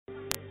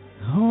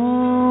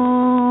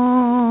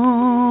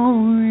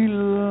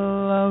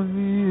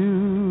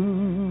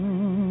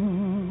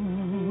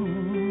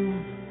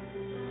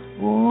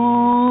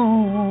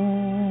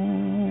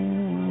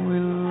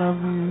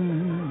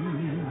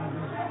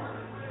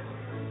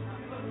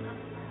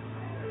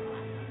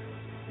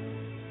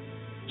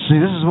See,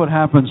 this is what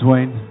happens,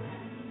 Wayne.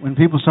 When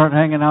people start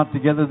hanging out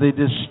together, they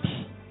just...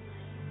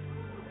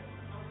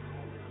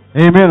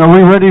 Amen. Are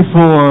we ready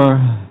for...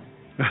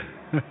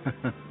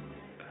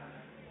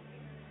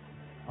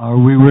 Are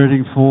we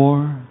ready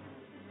for...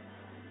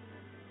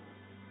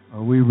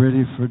 Are we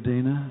ready for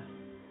Dana?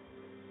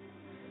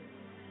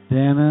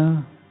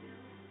 Dana,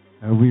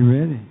 are we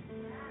ready?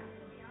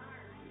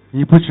 Can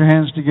you put your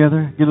hands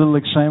together? Get a little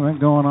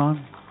excitement going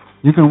on.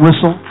 You can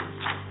whistle.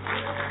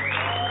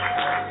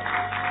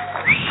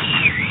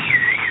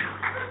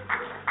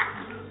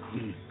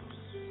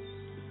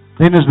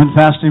 Dana's been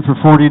fasting for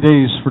 40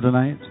 days for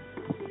tonight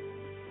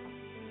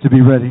to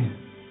be ready.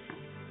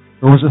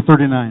 Or was it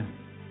 39?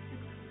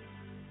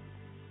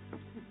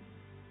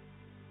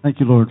 Thank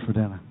you, Lord, for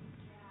Dana.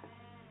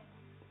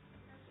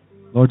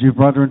 Lord, you've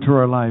brought her into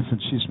our life,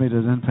 and she's made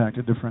an impact,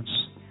 a difference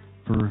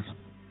for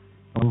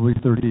probably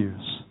 30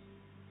 years.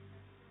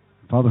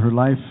 Father, her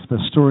life, the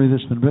story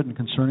that's been written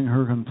concerning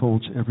her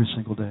unfolds every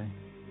single day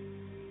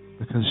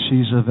because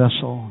she's a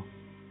vessel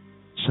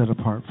set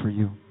apart for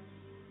you.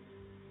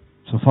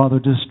 So, Father,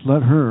 just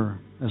let her,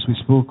 as we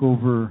spoke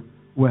over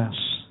Wes,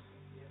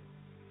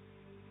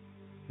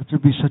 let there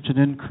be such an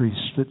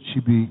increase that she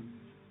be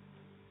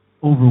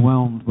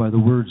overwhelmed by the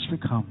words to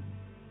come.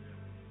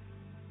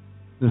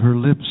 That her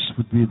lips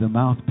would be the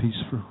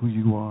mouthpiece for who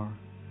you are.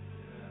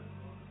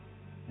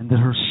 And that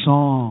her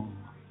song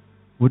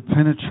would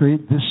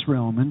penetrate this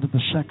realm into the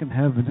second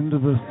heaven, into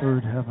the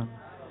third heaven,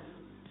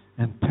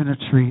 and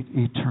penetrate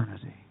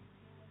eternity.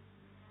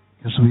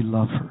 Because we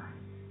love her.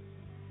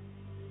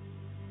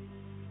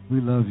 We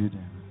love you,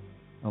 Dana,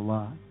 a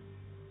lot.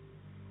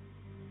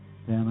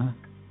 Dana,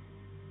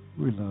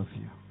 we love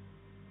you.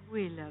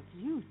 We love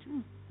you,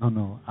 too.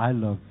 No, I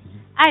love you.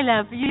 I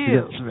love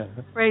you. Yes,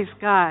 ma'am. Praise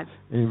God.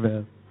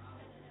 Amen.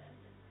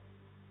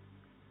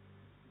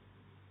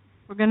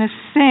 We're going to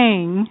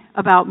sing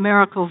about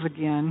miracles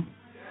again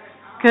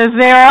because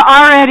they're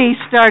already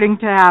starting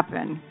to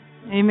happen.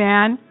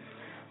 Amen.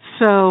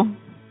 So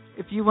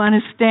if you want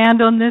to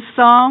stand on this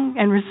song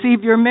and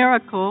receive your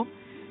miracle,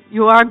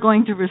 you are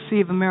going to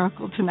receive a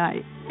miracle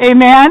tonight.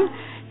 Amen.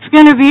 It's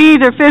going to be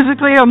either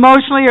physically,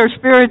 emotionally, or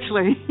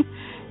spiritually.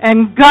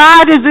 And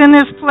God is in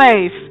this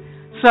place.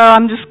 So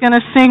I'm just going to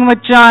sing with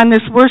John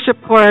this worship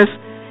chorus.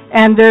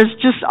 And there's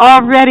just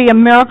already a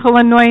miracle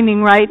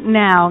anointing right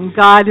now. And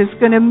God is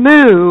going to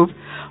move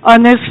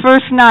on this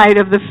first night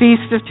of the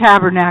Feast of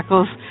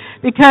Tabernacles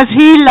because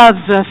He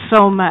loves us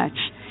so much.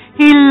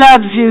 He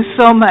loves you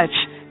so much.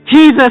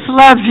 Jesus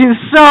loves you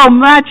so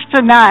much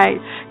tonight.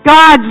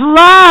 God's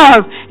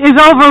love is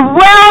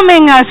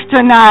overwhelming us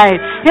tonight.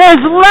 His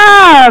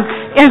love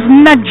is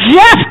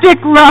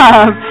majestic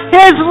love.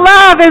 His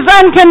love is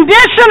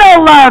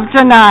unconditional love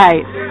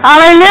tonight.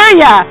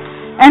 Hallelujah.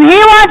 And He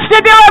wants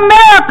to do a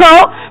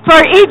miracle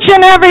for each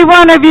and every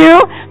one of you.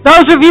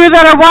 Those of you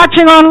that are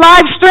watching on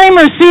live stream,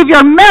 receive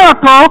your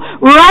miracle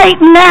right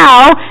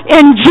now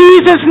in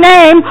Jesus'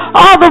 name,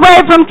 all the way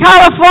from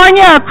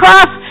California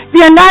across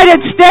the United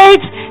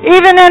States,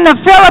 even in the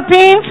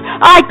Philippines.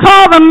 I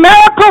call the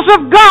miracles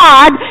of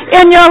God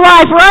in your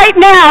life right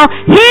now.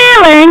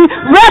 Healing,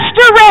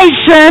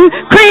 restoration,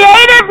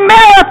 creative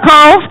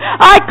miracles.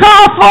 I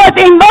call forth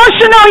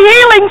emotional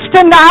healings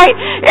tonight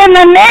in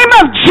the name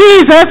of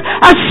Jesus.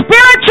 A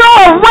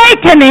spiritual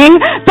awakening.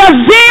 The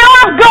zeal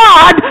of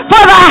God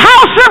for the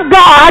house of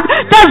God.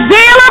 The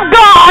zeal of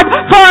God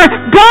for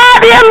God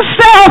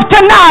Himself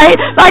tonight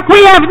like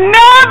we have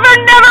never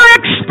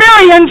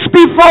experienced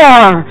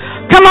before.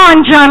 Come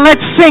on, John,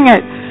 let's sing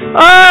it.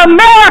 Oh,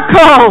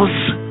 miracles.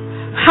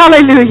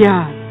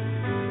 Hallelujah.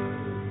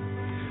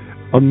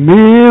 A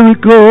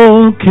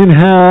miracle can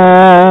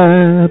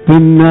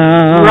happen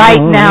now.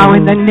 Right now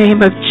in the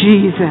name of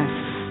Jesus.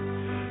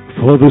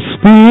 For the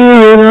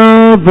Spirit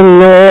of the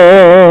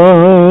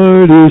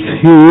Lord is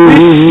here.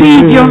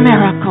 Receive your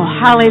miracle.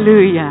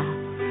 Hallelujah.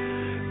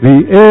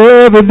 The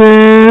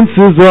evidence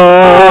is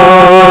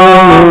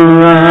all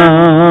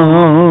around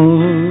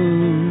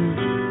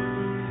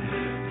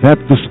that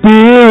the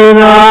Spirit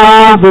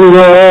of the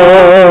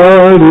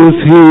Lord is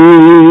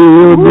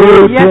here.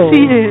 Ooh, yes,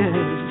 He is.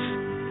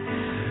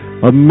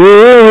 A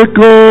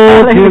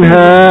miracle can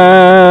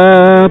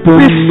happen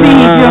Receive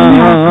your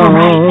miracle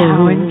right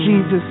now in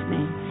Jesus'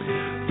 name.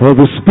 For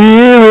the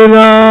Spirit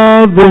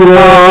of the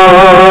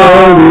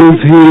Lord is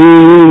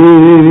here.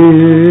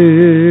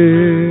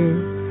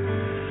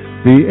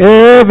 The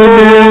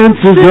evidence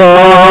is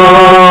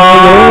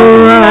all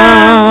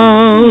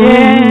around.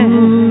 Yes.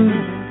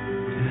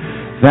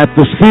 That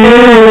the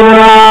Spirit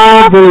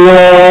of the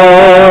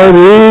Lord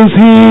is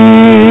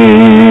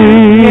here.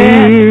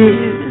 Yes.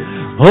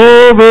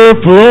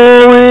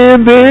 Overflow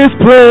in this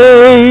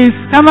place.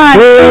 Come on,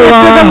 fill sing it to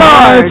the our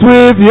hearts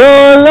Lord. with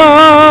your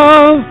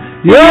love.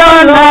 Your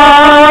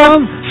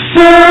love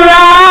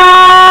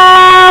surrounds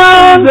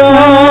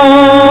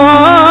us.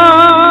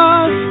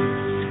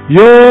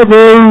 You're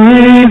the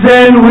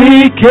reason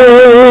we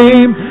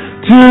came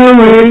to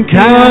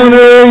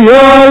encounter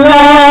your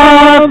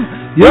love.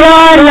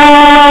 Your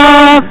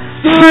love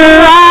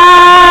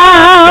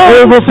surrounds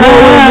Overflow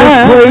in this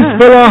place,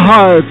 fill our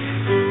hearts.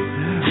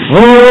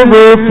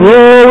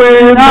 Overflow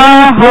in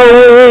our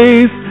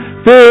place,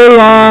 fill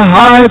our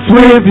hearts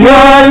with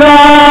your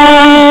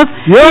love.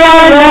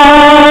 Your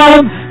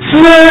love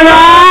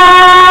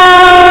surrounds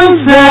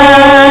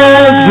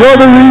us. You're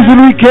the reason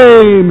we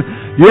came.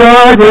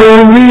 You're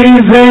the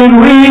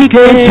reason we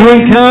came to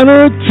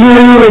encounter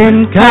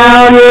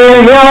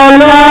your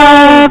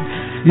love.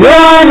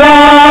 Your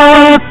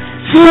love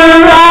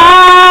surrounds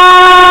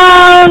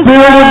us.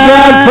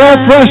 God, fall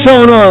fresh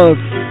on us.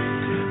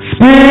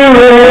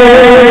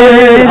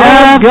 Spirit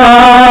of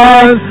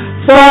God,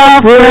 fall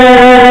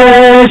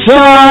fresh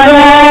on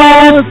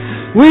us.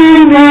 We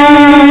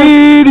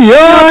need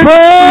your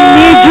presence. We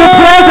need your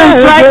presence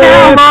right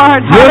now,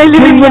 Lord. Your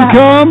kingdom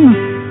come.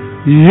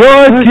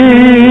 Your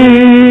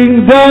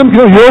kingdom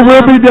come. Your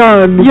will be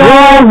done.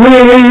 Your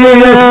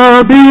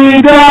will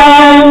be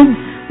done.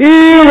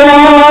 In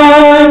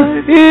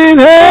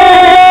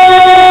heaven.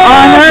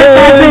 On earth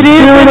as it is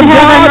in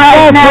heaven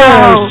right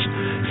now.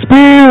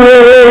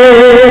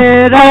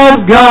 Spirit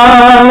of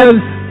God,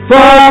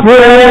 fall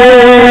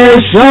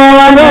fresh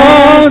on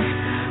us.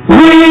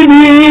 We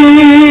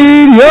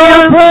need your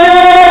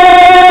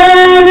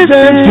presence.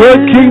 Your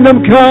kingdom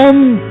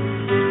come.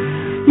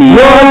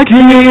 Your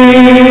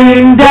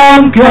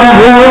kingdom come.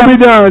 Your will be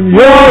done.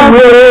 Your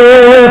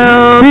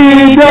will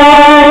be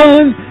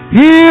done.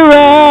 Here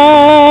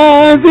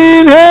as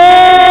in heaven.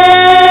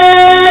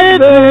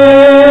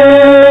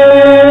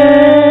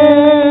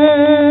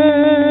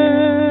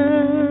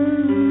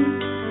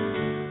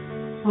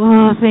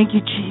 Oh, thank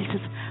you, Jesus.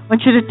 I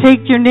want you to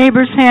take your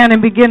neighbor's hand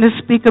and begin to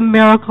speak a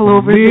miracle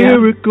over them.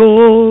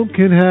 Miracle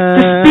can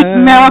happen. Just speak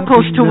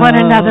miracles to one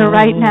another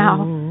right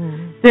now.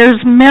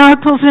 There's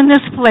miracles in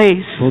this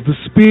place. For the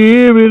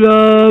Spirit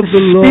of the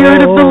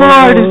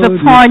Lord is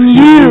upon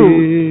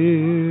you.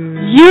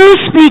 You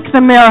speak the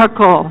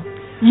miracle.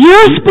 You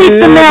speak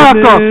the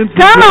miracle.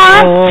 Come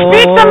on,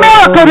 speak the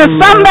miracle to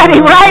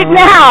somebody right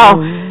now.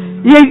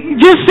 You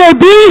just say,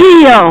 be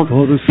healed.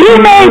 Be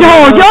made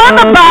whole. You're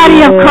the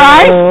body of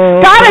Christ.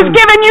 God has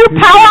given you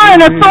power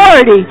and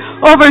authority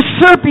over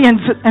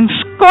serpents and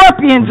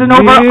scorpions and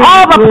over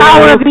all the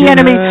power of the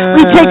enemy.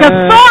 We take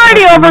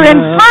authority over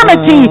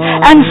infirmity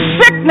and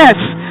sickness.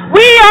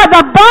 We are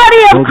the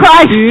body of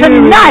Christ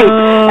tonight,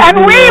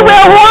 and we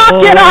will walk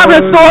in our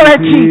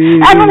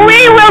authority, and we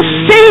will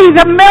see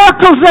the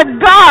miracles that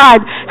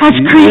God has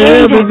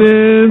created.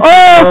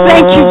 Oh,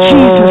 thank you,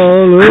 Jesus.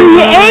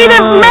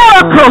 Creative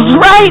miracles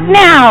right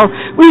now.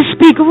 We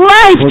speak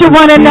life to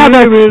one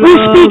another. We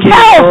speak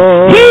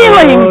health,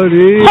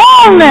 healing,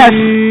 wholeness,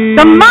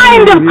 the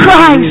mind of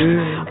Christ.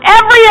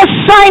 Every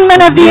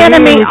assignment of the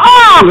enemy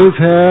off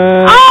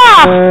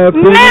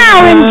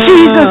now in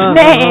Jesus'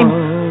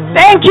 name.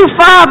 Thank you,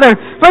 Father,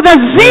 for the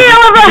zeal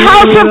of the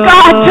house of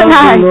God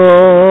tonight.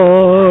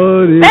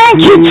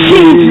 Thank you,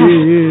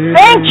 Jesus.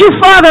 Thank you,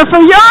 Father, for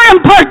your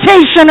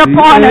impartation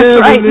upon us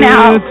right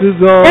now.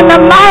 In the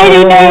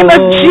mighty name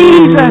of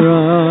Jesus.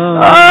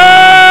 Oh,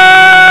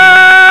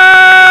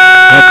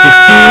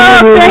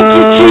 thank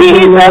you,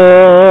 Jesus.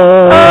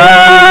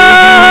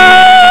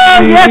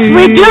 Oh, yes,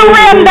 we do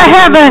win the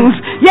heavens.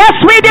 Yes,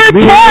 we do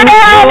tear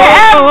down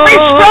every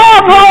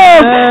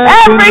stronghold,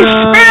 every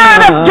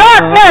spirit of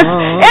darkness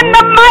in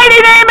the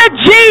mighty name of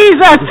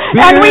Jesus.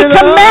 And we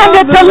command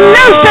it to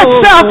loose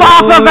itself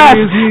off of us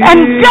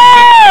and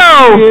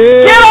go.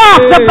 Get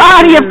off the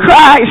body of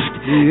Christ.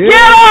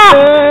 Get off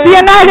the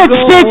United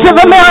States of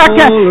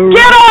America.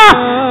 Get off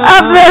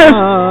of the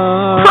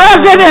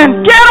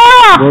president. Get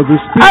off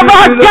of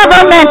our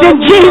government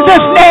in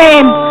Jesus'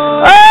 name.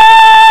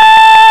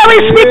 We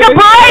speak a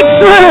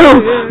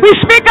breakthrough. We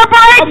speak a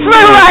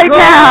breakthrough right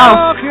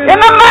now. In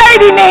the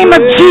mighty name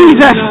of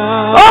Jesus.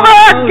 Over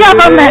our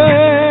government.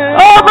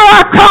 Over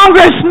our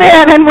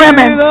congressmen and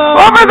women.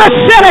 Over the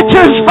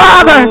senators,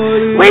 Father.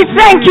 We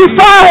thank you,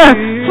 Father,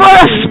 for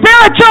a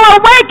spiritual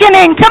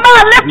awakening. Come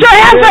on, lift your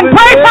hands and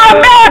pray for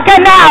America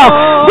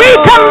now. We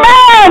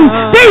command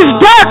these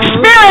dark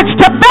spirits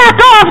to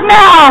back off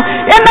now.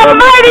 In the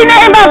mighty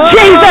name of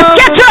Jesus.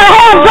 Get your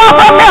hands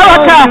off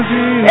America.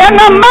 In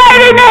the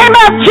mighty name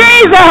of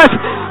Jesus.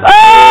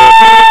 Oh,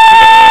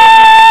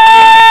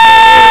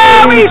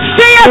 we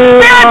see a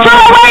spiritual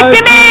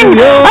awakening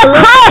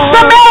across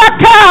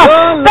America.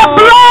 The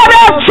blood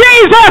of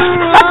Jesus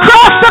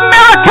across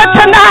America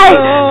tonight.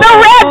 The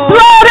red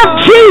blood of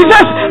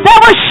Jesus that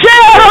was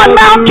shed on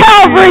Mount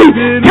Calvary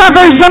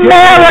covers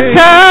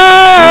America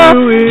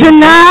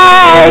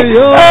tonight.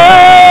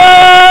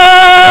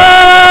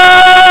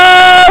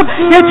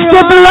 It's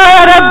the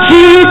blood of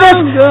Jesus.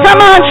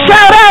 Come on,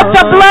 shout out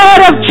the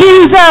blood of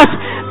Jesus.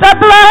 The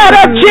blood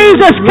of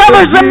Jesus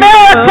covers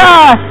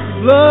America.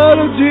 Blood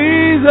of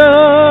Jesus.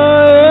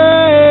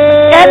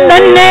 In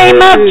the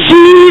name of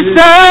Jesus.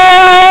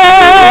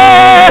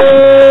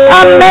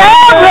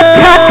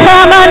 America,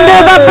 come under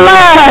the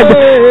blood.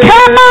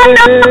 Come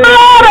under the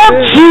blood of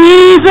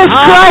Jesus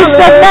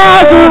Christ of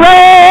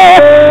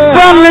Nazareth.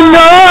 From the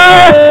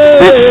north,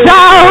 the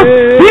south,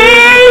 the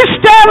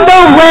east, and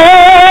the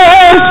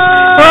west.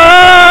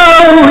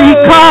 Oh, we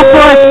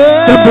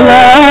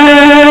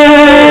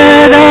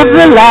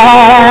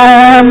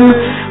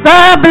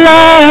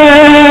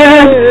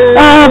blood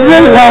of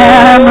the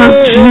Lamb of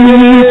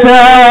Jesus.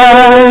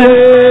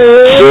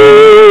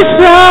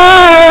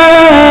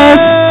 Jesus,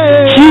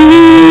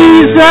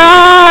 Jesus,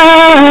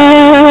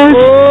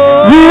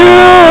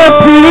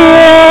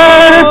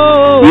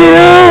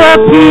 you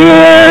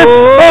appear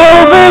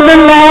over the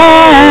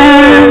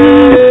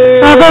land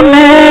of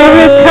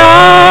America.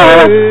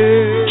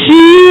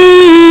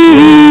 Jesus.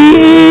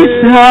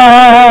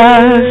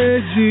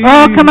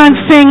 Oh, come on,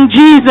 sing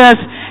Jesus.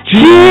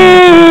 Jesus.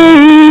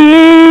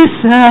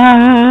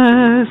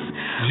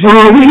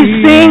 Oh, we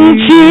sing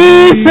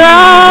Jesus.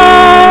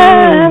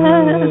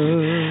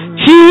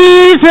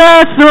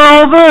 Jesus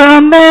over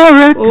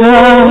America.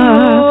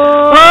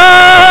 Oh,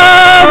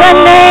 the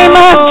name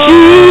of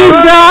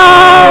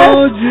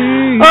Jesus.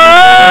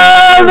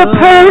 Oh, the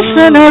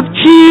person of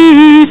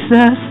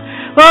Jesus.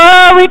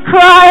 Oh, we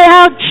cry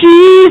out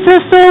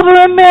Jesus over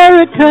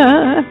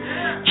America.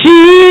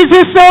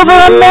 Jesus over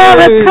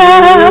America.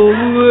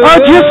 Oh,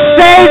 just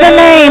say the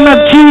name of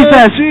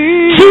Jesus.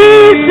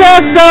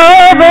 Jesus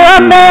over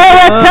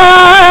America.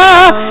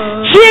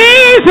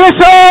 Jesus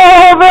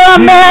over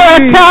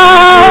America.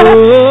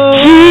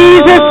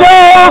 Jesus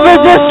over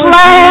this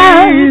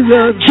land.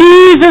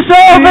 Jesus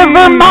over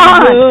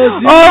Vermont.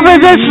 Over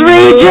this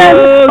region.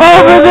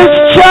 Over this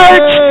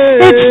church.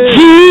 It's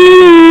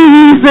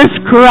Jesus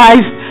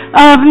Christ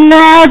of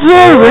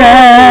Nazareth.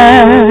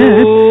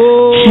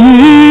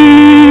 Jesus.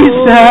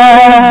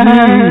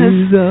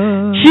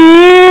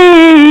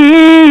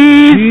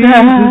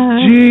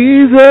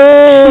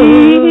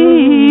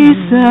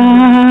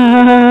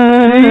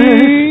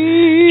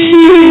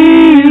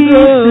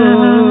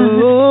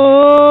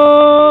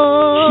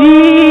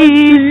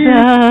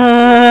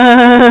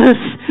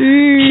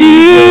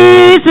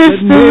 Jesus,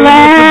 the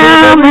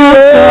Lamb of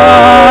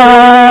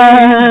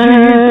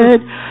God.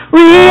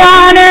 We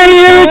honor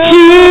you,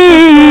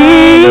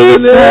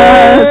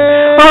 Jesus.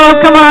 Oh,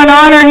 come on,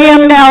 honor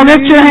him now.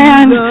 Lift your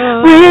hands.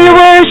 We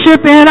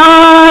worship and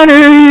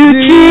honor you,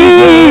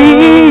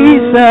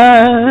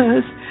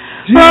 Jesus.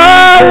 Oh,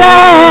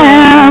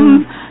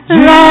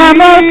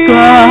 Lamb of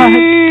God.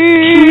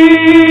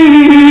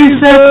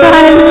 Jesus,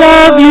 I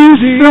love you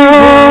so.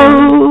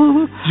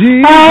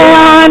 I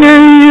honor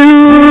you.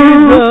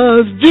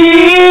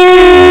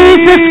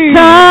 Jesus,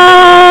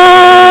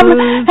 come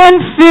and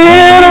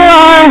fill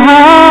our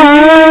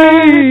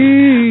hearts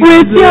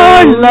with your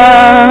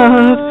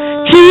love.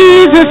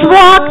 Jesus,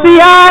 walk the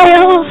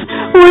aisles.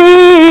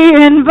 We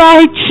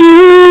invite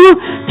you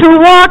to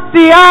walk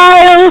the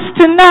aisles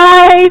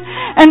tonight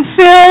and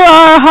fill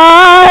our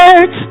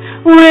hearts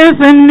with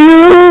a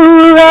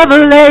new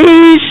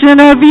revelation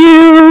of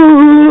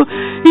you.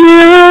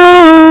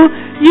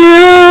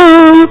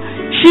 You,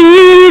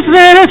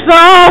 Jesus,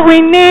 all we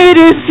need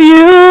is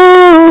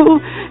you.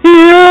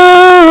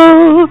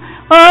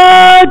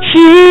 Oh,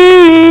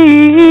 Jesus,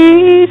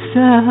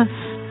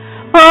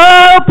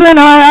 open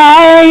our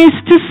eyes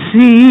to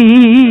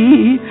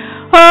see,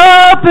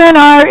 open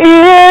our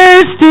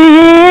ears to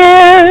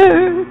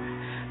hear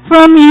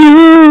from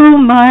you,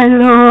 my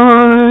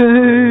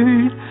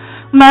Lord,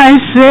 my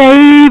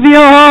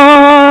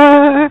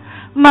Savior,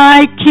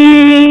 my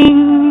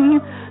King,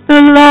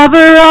 the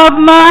lover of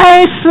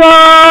my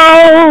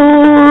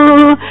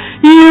soul.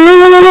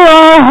 You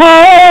are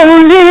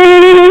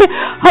holy,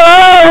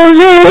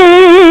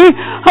 holy,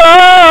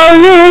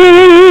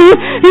 holy.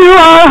 You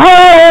are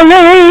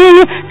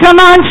holy. Come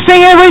on,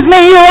 sing it with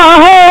me. You are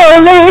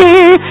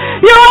holy.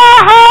 You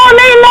are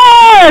holy,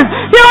 Lord.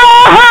 You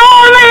are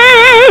holy.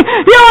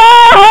 You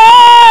are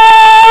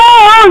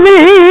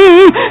holy.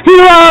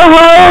 You are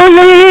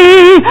holy.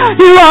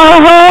 You are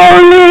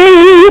holy.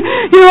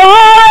 You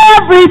are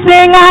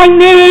everything I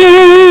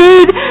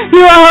need.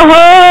 You are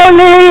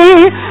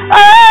holy.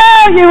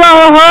 Oh, you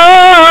are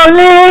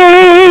holy.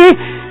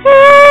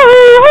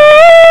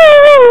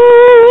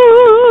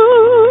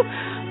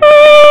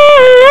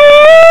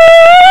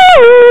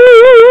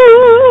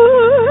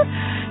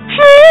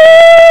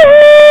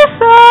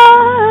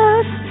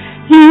 Jesus,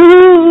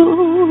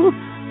 you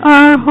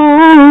are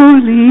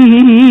holy.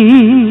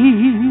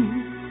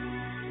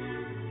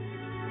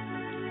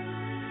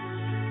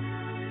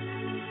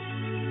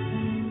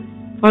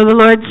 For the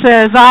Lord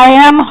says, I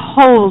am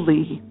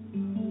holy,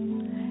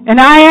 and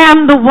I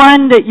am the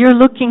one that you're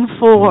looking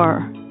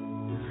for.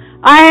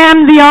 I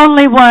am the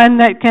only one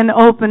that can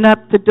open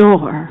up the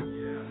door.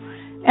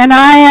 And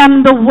I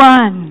am the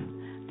one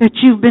that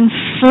you've been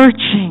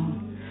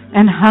searching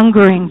and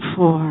hungering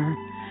for.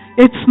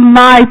 It's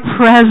my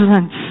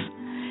presence.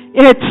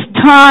 It's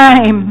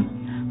time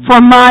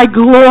for my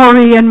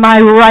glory and my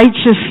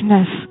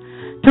righteousness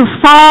to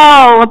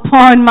fall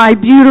upon my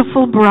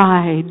beautiful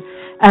bride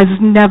as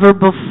never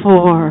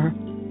before.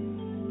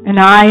 And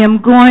I am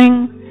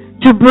going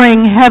to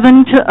bring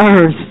heaven to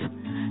earth.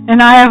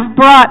 And I have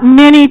brought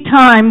many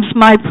times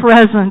my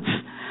presence,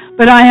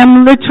 but I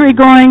am literally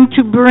going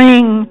to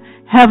bring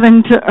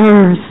heaven to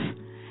earth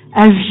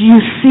as you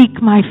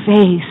seek my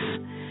face.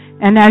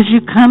 And as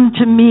you come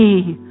to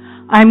me,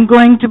 I'm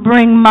going to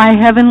bring my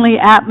heavenly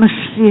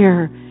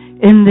atmosphere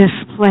in this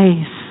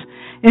place.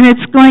 and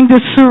it's going to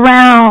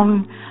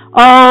surround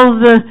all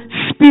the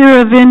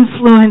sphere of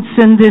influence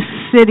in this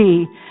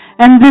city.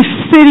 And this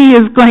city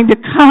is going to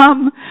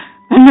come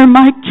under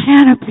my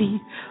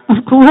canopy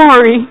of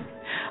glory,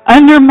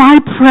 under my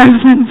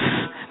presence.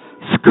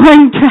 It's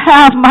going to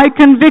have my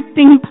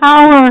convicting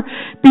power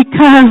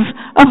because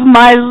of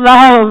my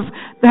love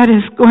that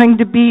is going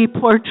to be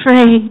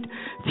portrayed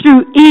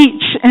through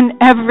each and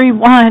every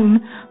one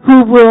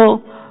who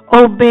will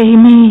obey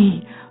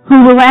me,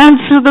 who will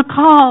answer the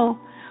call.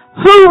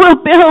 Who will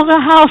build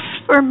a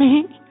house for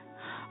me?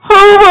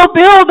 Who will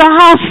build a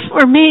house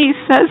for me,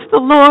 says the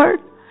Lord?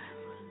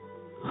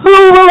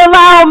 Who will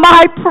allow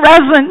my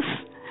presence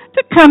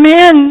to come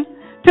in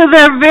to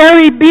their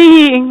very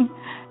being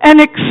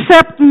and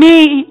accept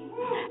me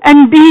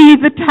and be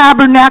the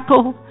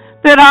tabernacle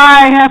that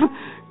I have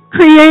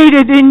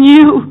created in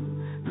you?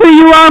 For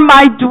you are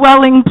my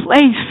dwelling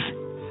place.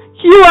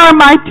 You are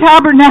my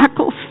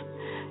tabernacles.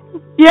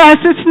 Yes,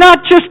 it's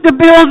not just a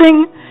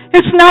building.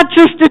 It's not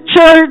just a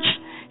church.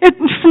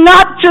 It's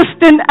not just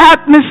an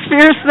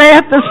atmosphere,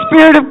 saith the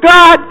Spirit of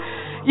God.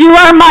 You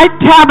are my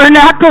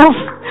tabernacles,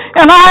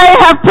 and I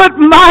have put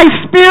my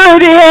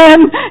Spirit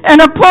in and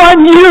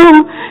upon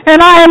you,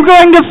 and I am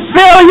going to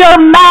fill your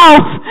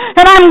mouth,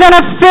 and I'm going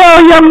to fill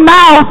your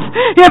mouth.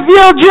 If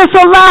you'll just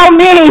allow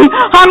me,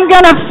 I'm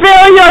going to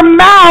fill your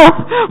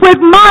mouth with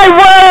my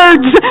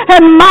words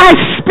and my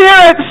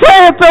Spirit,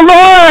 saith the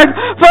Lord.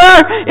 For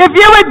if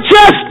you would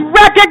just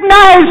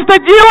recognize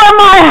that you are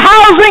my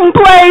housing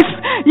place,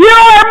 you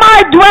are my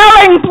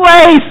dwelling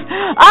place.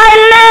 I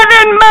live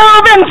and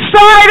move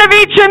inside of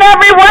each and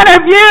every one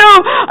of you.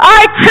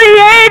 I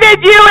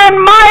created you in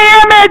my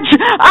image.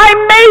 I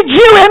made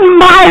you in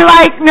my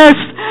likeness.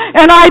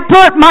 And I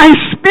put my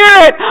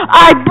Spirit,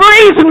 I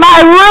breathed my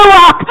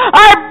ruach,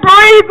 I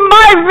breathed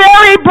my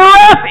very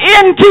breath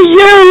into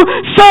you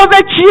so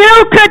that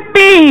you could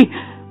be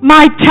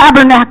my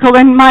tabernacle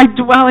and my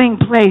dwelling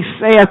place,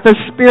 saith the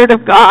Spirit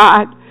of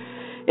God.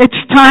 It's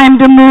time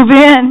to move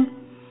in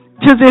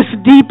to this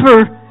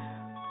deeper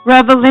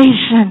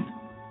revelation.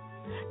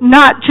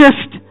 Not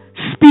just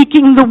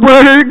speaking the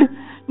word,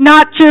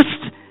 not just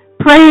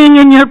praying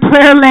in your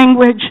prayer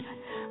language,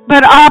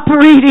 but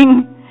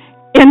operating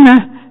in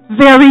the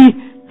very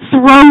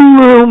throne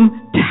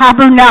room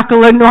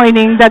tabernacle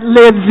anointing that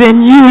lives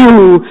in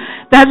you.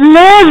 That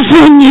lives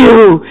in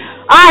you.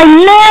 I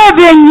live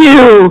in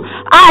you.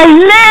 I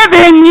live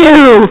in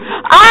you.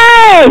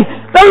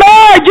 The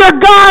Lord your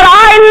God,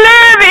 I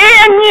live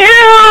in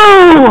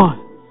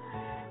you.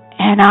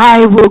 And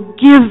I will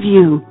give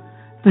you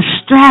the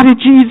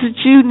strategies that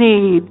you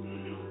need.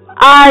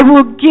 I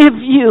will give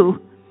you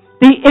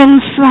the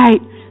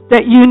insight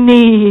that you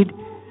need.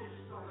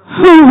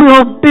 Who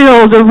will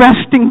build a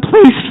resting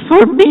place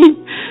for me,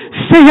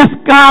 saith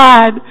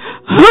God?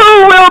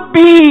 Who will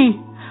be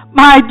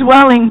my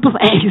dwelling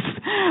place?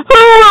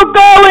 Who will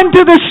go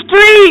into the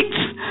streets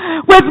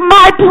with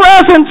my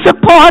presence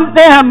upon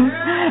them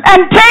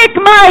and take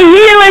my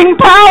healing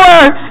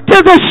power to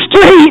the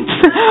streets?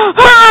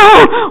 Who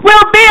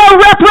will be a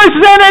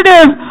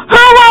representative?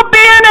 Who will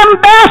be an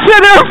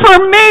ambassador for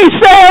me,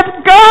 saith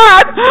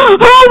God?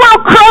 Who will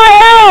cry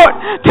out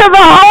to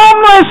the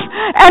homeless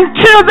and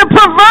to the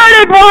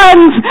perverted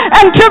ones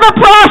and to the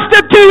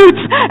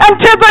prostitutes and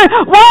to the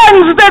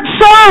ones that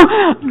so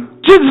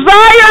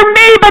desire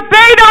me, but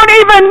they don't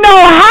even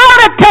know how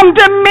to come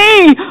to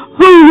me?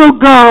 Who will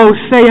go,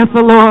 saith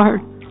the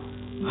Lord?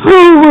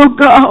 Who will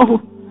go,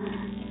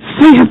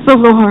 saith the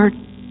Lord?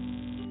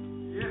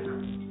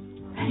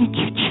 Thank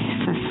you,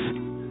 Jesus.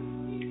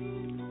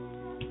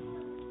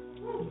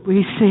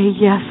 We say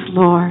yes,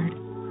 Lord.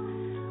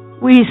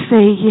 We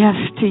say yes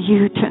to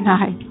you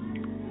tonight.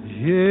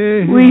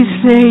 Yeah. We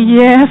say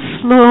yes,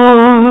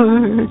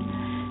 Lord.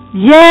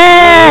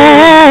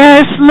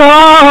 Yes,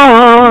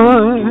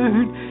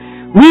 Lord.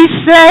 We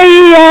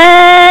say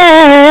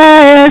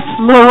yes,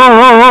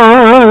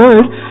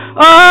 Lord.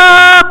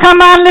 Oh,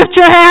 come on, lift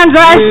your hands.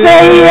 I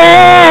say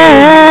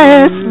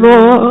yes,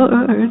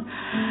 Lord.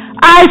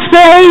 I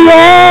say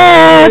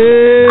yes.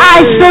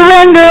 I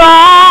surrender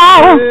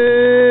all.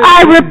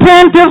 I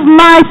repent of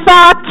my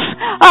thoughts.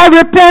 I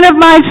repent of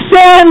my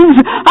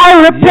sins.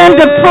 I repent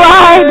of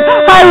pride.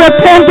 I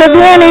repent of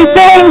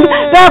anything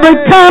that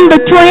would come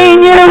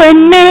between you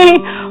and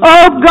me.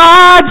 Oh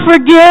God,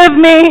 forgive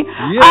me.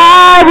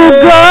 I will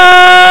go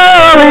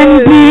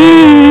and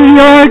be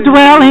your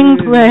dwelling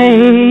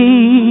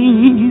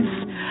place.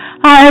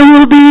 I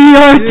will be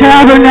your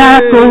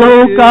tabernacle,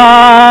 oh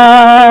God.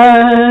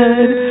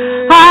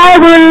 I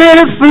will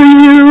live for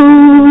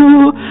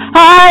you.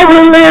 I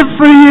will live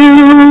for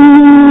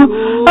you.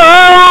 Oh,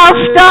 I'll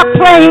stop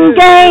playing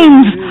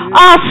games.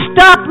 I'll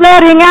stop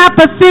letting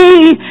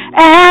apathy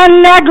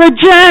and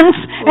negligence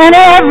and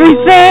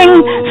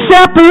everything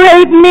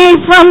separate me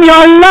from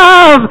your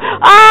love.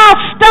 I'll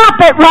stop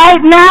it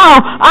right now.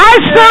 I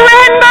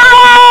surrender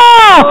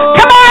all.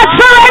 Come on,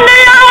 surrender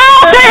your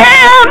all to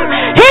Him.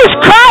 He's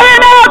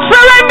crying out,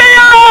 surrender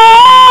your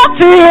all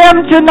to Him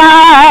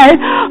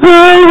tonight. Who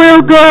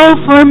will go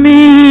for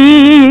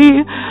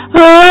me?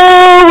 Who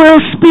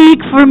will speak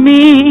for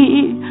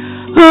me?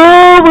 Who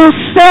will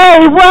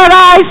say what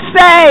I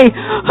say?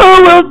 Who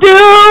will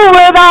do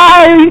what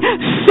I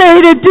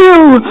say to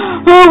do?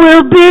 Who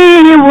will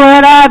be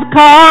what I've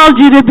called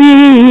you to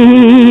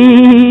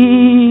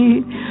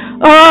be?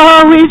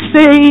 Oh, we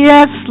say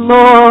yes,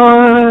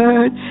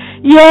 Lord.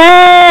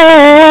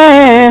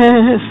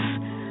 Yes.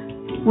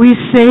 We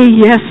say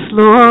yes,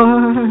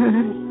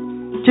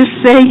 Lord. Just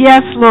say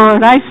yes,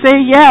 Lord. I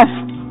say yes.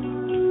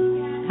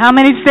 How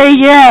many say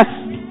yes?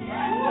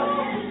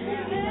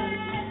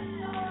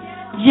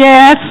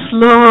 Yes,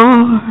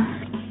 Lord.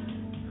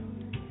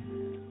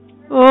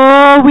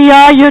 Oh, we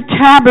are your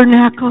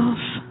tabernacles.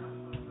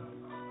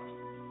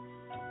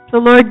 The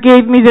Lord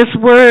gave me this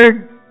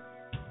word.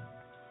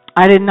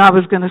 I didn't know I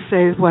was going to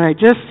say what I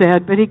just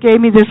said, but He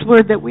gave me this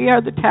word that we are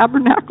the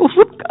tabernacles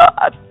of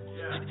God.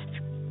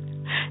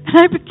 And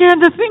I began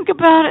to think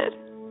about it.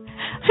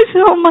 I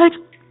said, oh my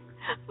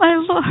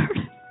Lord,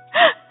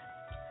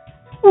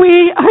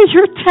 we are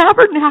your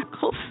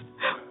tabernacles.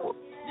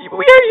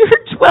 We are your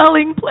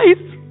dwelling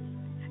place.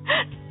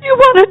 You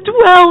want to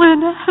dwell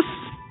in us.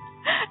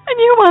 And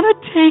you want to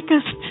take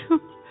us to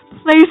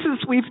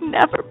places we've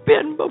never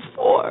been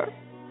before.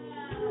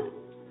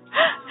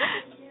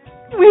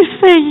 We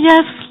say,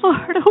 yes,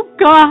 Lord, oh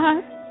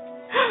God.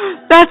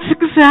 That's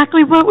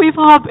exactly what we've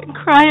all been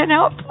crying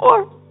out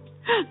for.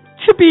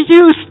 To be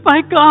used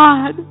by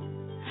God.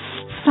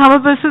 Some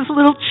of us as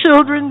little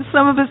children,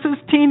 some of us as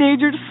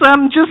teenagers,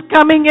 some just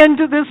coming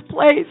into this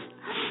place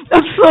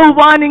of so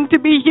wanting to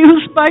be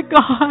used by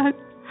God.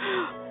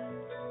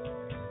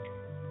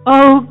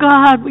 Oh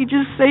God, we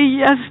just say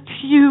yes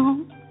to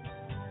you.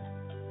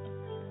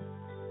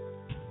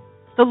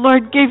 The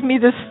Lord gave me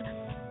this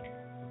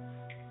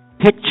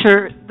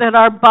picture that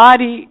our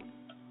body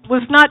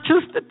was not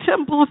just the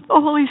temple of the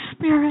Holy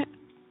Spirit,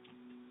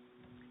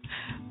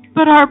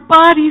 but our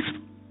bodies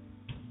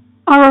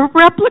are a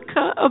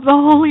replica of the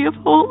Holy of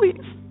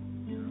Holies.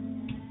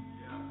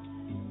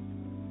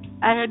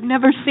 I had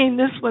never seen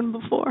this one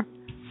before.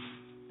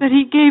 But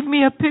He gave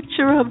me a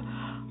picture of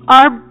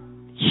our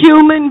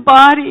human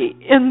body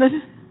in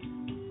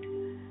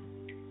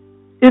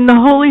the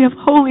Holy of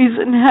Holies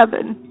in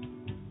heaven.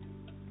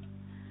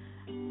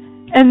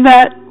 And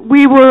that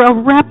we were a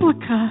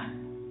replica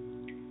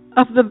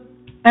of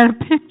and a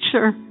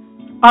picture.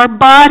 Our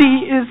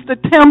body is the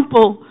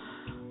temple,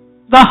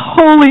 the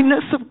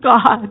holiness of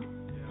God.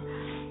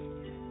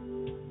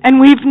 And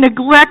we've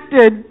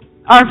neglected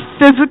our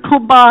physical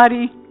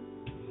body,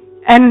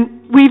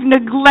 and we've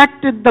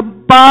neglected the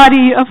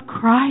body of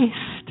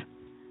Christ.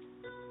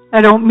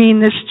 I don't mean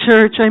this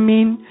church, I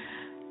mean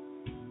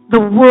the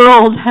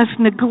world has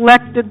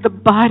neglected the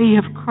body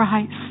of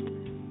Christ,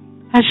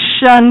 has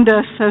shunned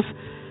us, has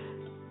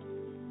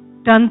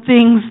done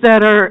things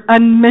that are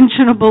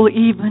unmentionable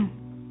even.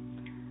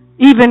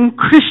 Even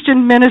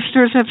Christian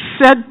ministers have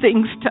said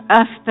things to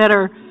us that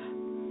are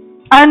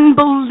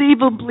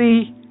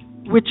unbelievably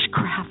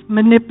witchcraft,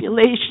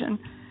 manipulation,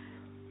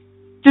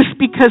 just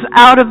because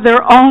out of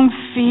their own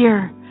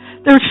fear,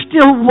 they're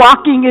still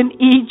walking in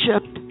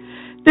Egypt.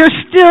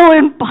 They're still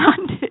in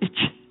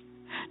bondage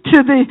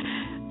to the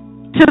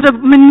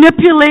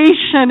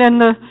manipulation and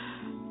the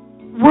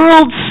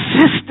world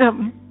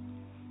system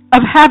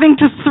of having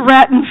to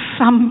threaten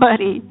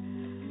somebody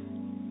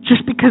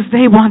just because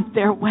they want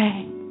their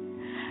way.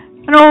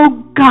 And oh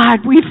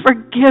God, we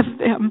forgive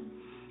them.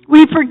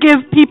 We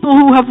forgive people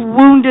who have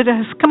wounded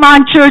us. Come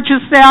on,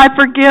 churches, say, I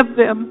forgive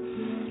them.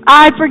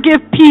 I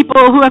forgive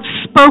people who have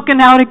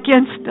spoken out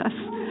against us.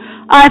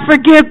 I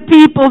forgive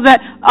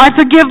I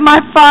forgive my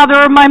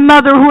father or my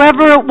mother,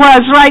 whoever it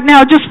was right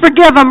now. Just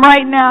forgive them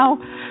right now.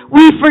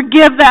 We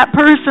forgive that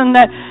person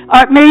that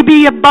may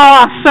be a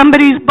boss,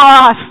 somebody's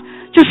boss.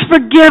 Just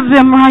forgive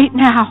them right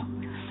now.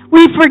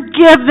 We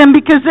forgive them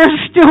because they're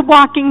still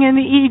walking in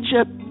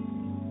Egypt.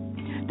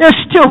 They're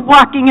still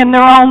walking in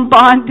their own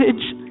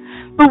bondage.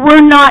 But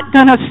we're not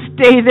going to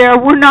stay there.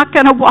 We're not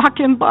going to walk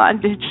in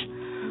bondage.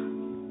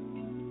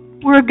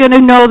 We're going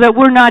to know that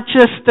we're not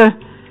just the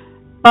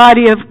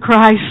body of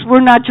Christ. We're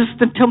not just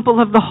the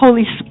temple of the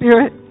Holy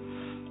Spirit.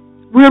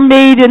 We're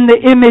made in the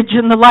image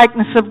and the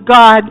likeness of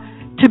God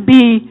to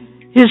be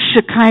His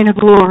Shekinah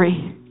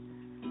glory.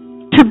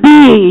 To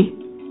be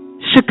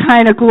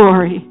Shekinah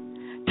glory.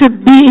 To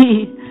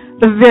be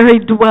the very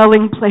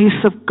dwelling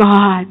place of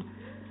God.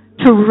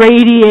 To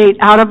radiate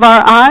out of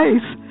our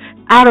eyes,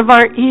 out of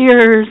our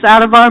ears,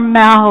 out of our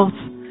mouth,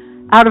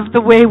 out of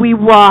the way we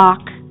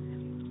walk.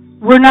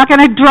 We're not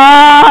going to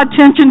draw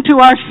attention to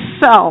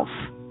ourselves.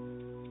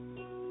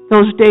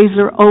 Those days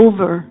are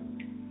over.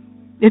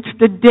 It's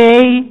the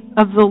day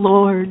of the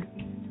Lord.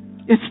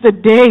 It's the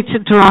day to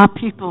draw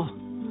people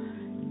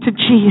to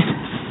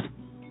Jesus.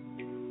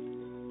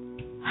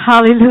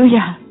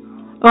 Hallelujah.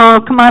 Oh,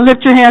 come on,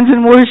 lift your hands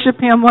and worship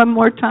Him one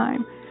more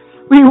time.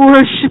 We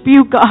worship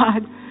you,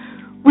 God.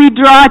 We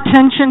draw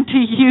attention to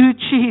you,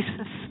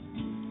 Jesus.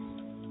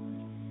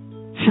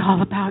 It's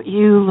all about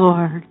you,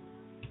 Lord.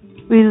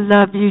 We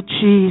love you,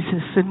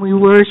 Jesus, and we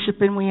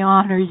worship and we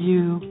honor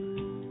you.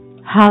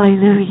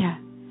 Hallelujah.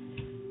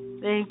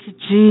 Thank you,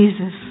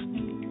 Jesus.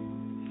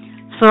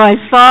 So I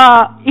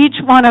saw each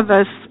one of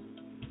us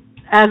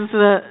as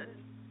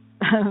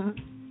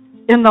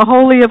in the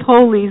Holy of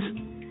Holies,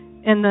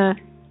 in the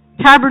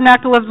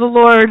tabernacle of the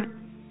Lord,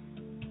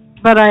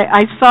 but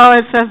I saw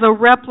us as a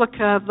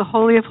replica of the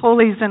Holy of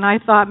Holies, and I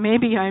thought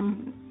maybe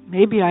I'm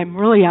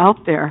really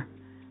out there.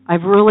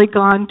 I've really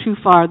gone too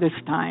far this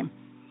time.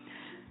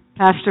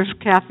 Pastors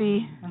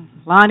Kathy and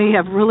Lonnie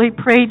have really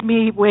prayed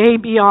me way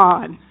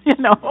beyond,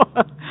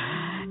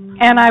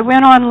 And I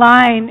went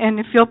online, and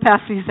if you'll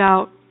pass these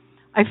out,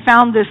 I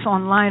found this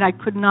online. I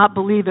could not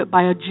believe it,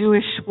 by a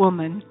Jewish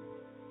woman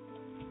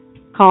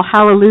called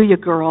Hallelujah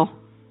Girl.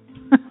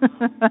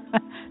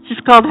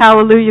 She's called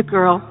Hallelujah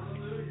Girl.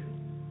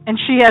 And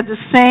she had the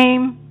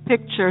same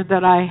picture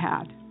that I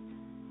had,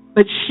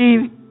 but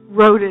she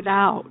wrote it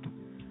out.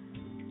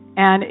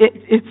 And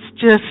it's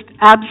just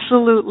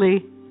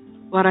absolutely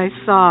what I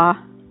saw.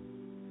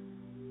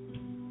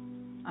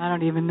 I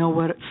don't even know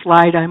what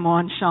slide I'm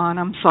on, Sean.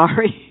 I'm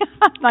sorry.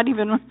 Not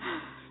even.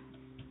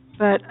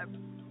 But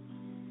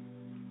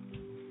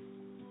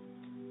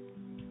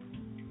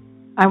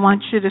I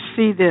want you to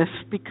see this,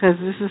 because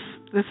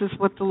this is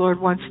what the Lord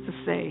wants to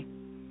say.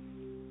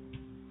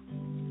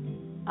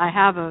 I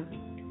have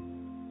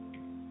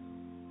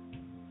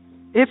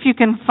if you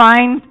can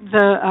find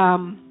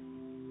the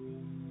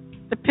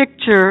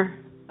picture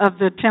of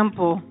the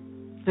temple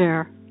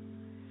there.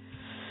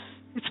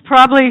 It's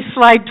probably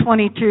slide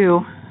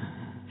 22.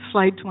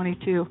 Slide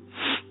 22.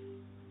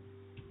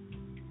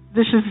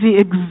 This is the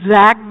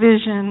exact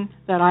vision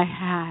that I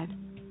had.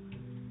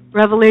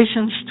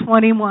 Revelations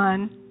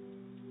 21,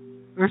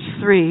 verse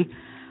 3.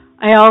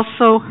 I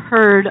also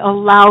heard a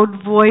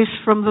loud voice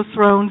from the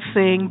throne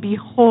saying,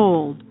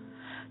 "Behold,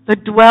 the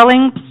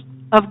dwelling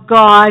of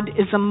God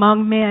is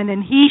among men,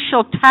 and he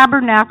shall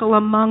tabernacle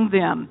among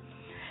them.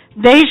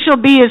 They shall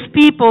be his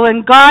people,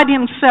 and God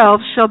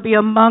himself shall be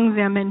among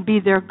them and be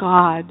their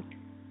God."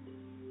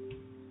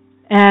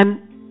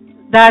 And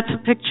that's a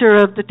picture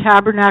of the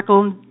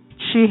tabernacle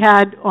she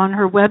had on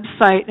her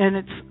website, and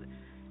it's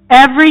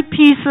every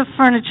piece of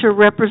furniture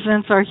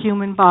represents our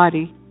human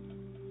body.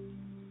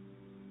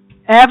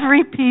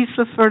 Every piece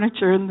of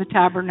furniture in the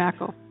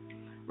tabernacle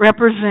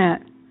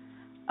represent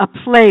a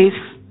place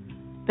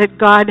that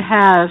God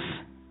has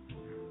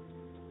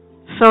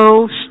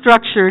so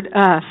structured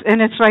us.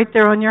 And it's right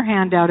there on your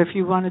handout if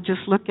you want to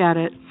just look at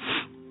it.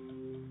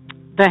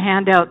 The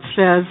handout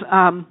says,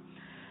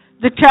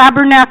 the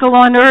tabernacle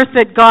on earth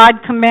that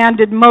God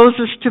commanded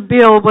Moses to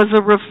build was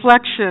a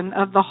reflection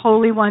of the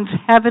Holy One's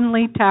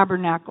heavenly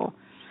tabernacle.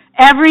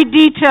 Every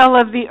detail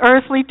of the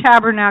earthly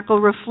tabernacle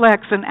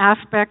reflects an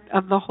aspect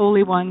of the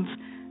Holy One's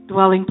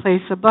dwelling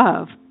place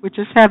above, which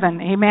is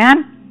heaven.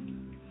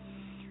 Amen?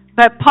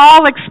 But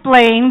Paul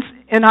explains,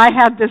 and I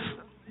had this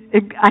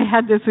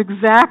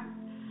exact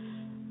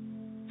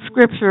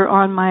scripture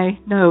on my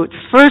notes.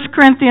 1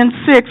 Corinthians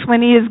 6,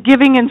 when he is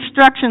giving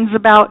instructions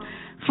about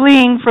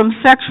fleeing from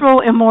sexual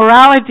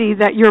immorality,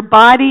 that your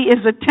body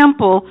is a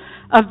temple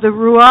of the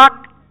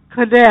Ruach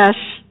Kodesh,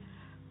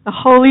 the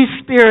Holy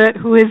Spirit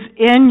who is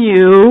in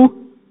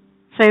you.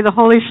 Say, the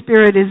Holy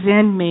Spirit is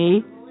in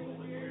me.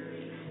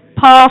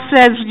 Paul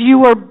says, you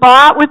were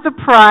bought with a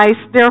price,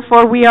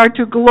 therefore we are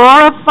to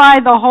glorify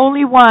the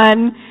Holy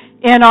One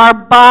in our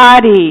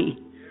body,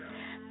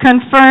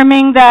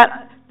 confirming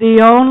that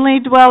the only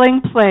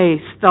dwelling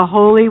place, the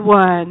Holy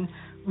One,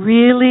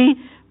 really,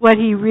 what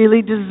he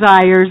really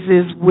desires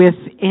is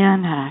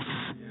within us.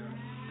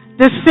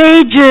 The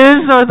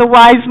sages, or the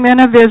wise men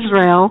of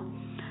Israel,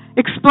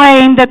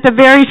 explained that the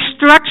very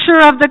structure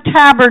of the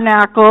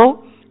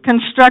tabernacle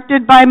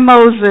constructed by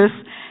Moses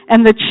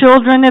and the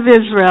children of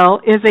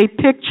Israel is a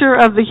picture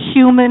of the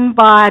human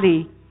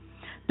body,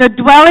 the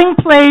dwelling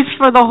place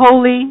for the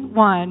Holy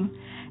One,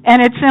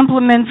 and its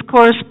implements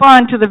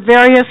correspond to the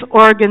various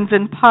organs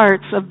and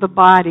parts of the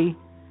body.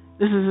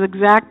 This is the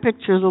exact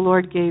picture the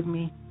Lord gave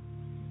me.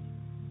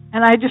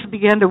 And I just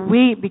began to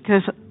weep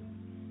because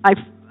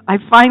I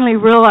finally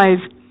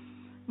realized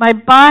my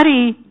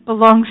body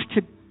belongs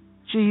to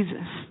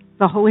Jesus,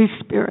 the Holy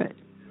Spirit.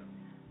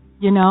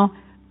 You know,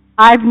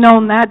 I've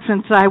known that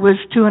since I was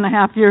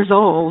 2.5 years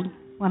old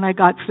when I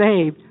got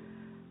saved.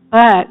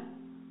 But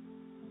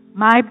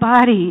my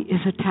body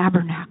is a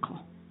tabernacle.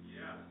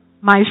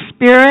 My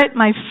spirit,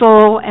 my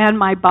soul, and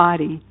my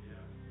body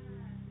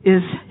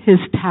is his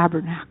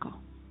tabernacle,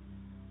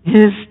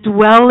 his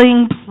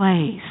dwelling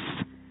place.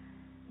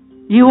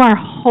 You are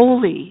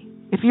holy.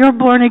 If you're a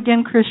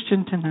born-again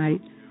Christian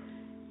tonight,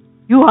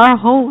 you are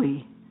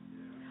holy.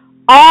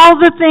 All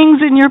the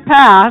things in your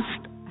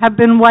past have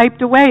been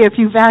wiped away if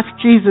you've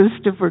asked Jesus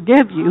to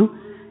forgive you.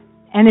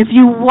 And if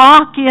you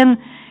walk in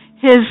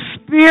his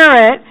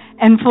Spirit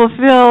and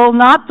fulfill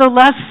not the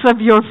lusts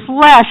of your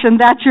flesh, and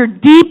that's your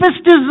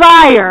deepest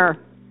desire,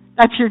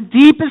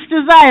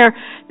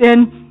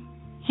 then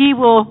he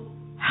will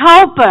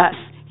help us.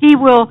 He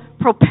will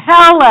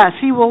propel us.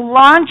 He will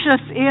launch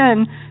us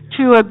in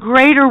to a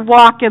greater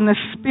walk in the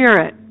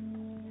Spirit.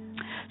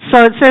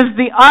 So it says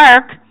the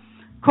ark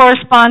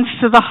corresponds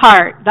to the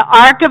heart. The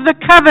Ark of the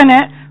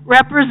Covenant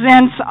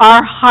represents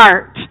our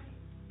heart.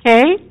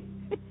 Okay?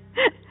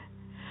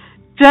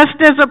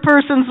 Just as a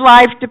person's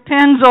life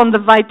depends on the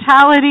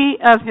vitality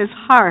of his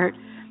heart,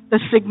 the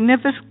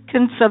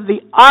significance of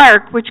the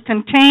Ark, which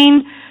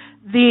contained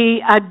the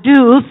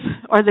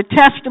aduth, or the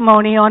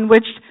testimony on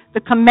which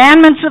the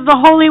commandments of the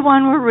Holy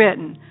One were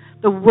written.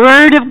 The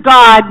Word of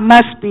God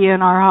must be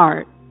in our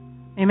heart.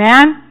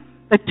 Amen?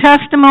 The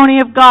testimony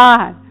of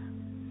God.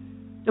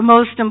 The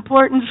most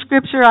important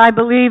scripture, I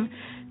believe,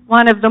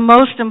 one of the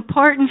most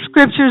important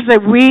scriptures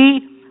that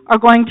we are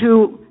going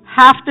to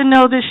have to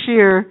know this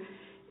year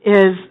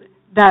is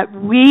that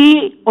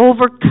we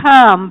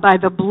overcome by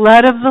the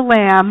blood of the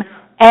Lamb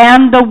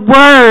and the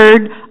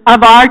word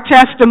of our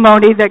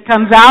testimony that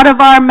comes out of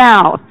our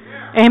mouth.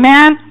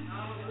 Amen?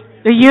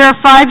 The year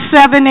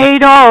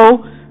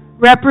 5780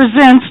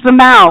 represents the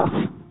mouth.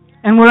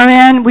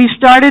 And we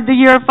started the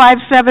year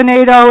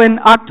 5780 in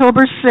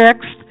October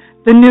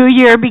 6th. The new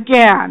year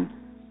began.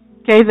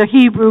 Okay, the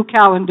Hebrew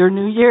calendar,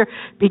 new year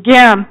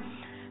began.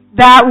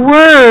 That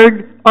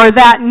word, or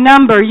that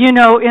number,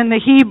 in the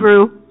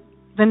Hebrew,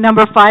 the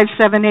number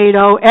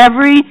 5780,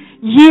 every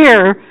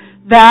year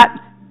that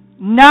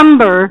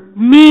number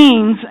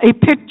means a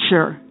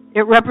picture.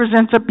 It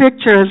represents a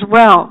picture as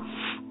well.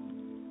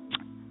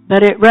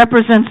 But it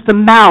represents the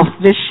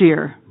mouth this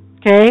year.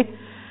 Okay?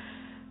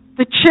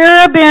 The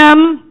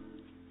cherubim,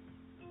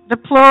 the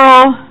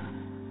plural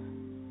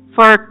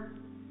for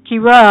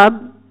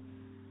cherub,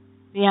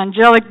 the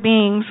angelic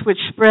beings which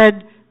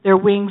spread their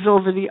wings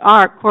over the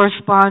ark,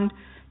 correspond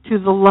to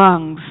the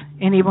lungs.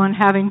 Anyone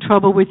having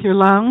trouble with your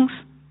lungs?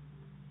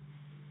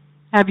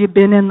 Have you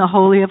been in the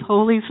Holy of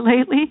Holies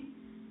lately?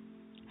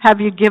 Have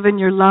you given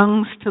your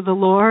lungs to the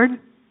Lord?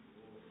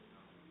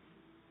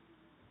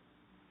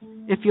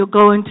 If you'll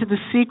go into the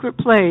secret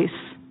place,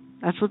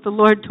 that's what the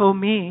Lord told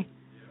me.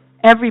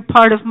 Every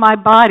part of my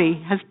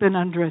body has been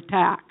under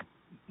attack.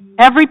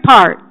 Every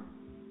part.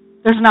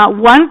 There's not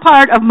one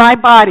part of my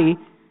body,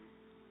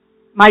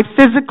 my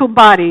physical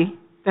body,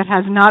 that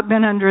has not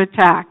been under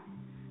attack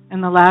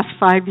in the last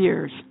 5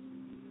 years.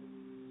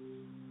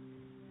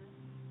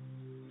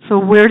 So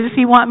where does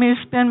He want me to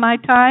spend my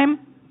time?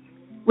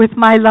 With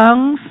my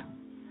lungs,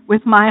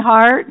 with my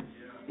heart,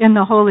 in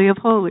the Holy of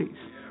Holies.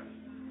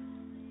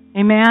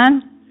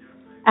 Amen?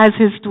 As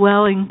His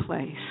dwelling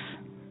place.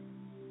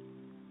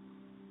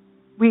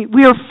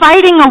 We are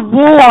fighting a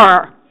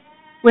war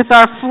with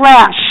our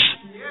flesh.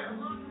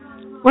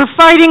 We're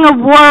fighting a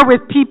war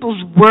with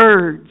people's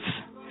words.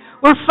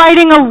 We're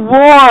fighting a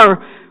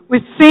war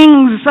with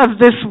things of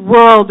this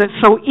world that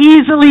so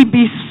easily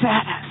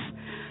beset us.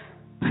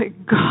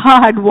 But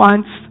God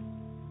wants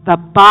the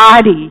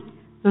body,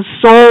 the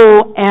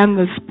soul, and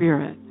the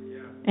spirit.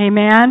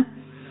 Amen?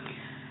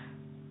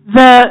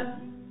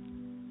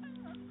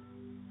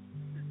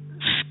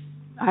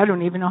 I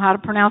don't even know how to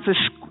pronounce it.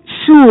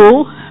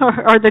 Shul,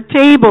 or the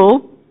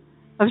table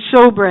of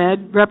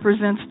showbread,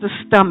 represents the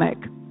stomach.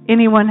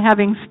 Anyone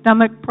having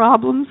stomach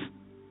problems?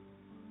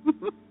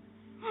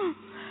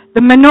 The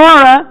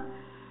menorah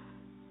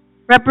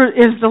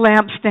is the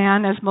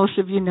lampstand, as most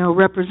of you know,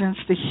 represents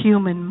the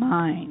human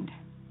mind.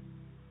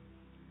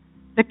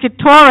 The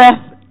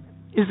ketoreth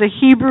is a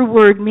Hebrew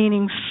word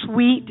meaning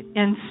sweet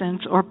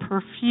incense or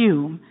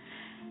perfume,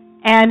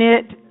 and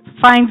it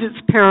finds its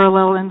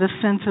parallel in the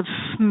sense of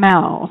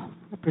smell,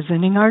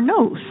 representing our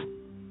nose.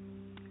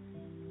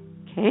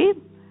 Okay?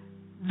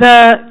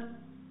 The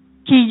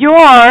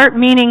kiyor,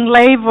 meaning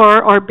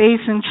laver or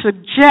basin,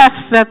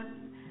 suggests that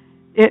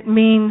it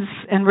means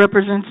and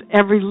represents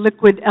every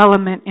liquid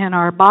element in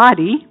our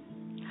body.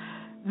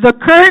 The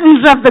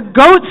curtains of the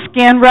goat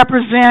skin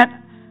represent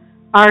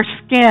our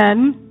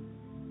skin.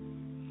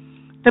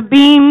 The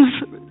beams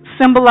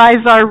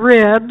symbolize our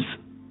ribs.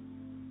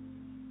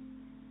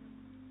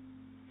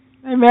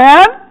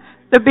 Amen?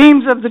 The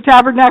beams of the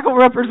tabernacle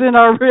represent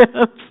our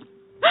ribs.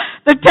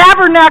 The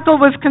tabernacle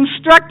was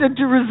constructed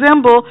to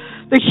resemble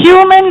the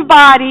human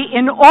body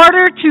in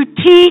order to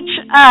teach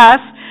us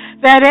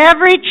that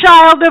every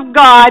child of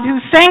God who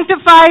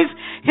sanctifies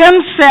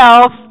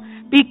himself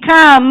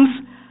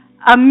becomes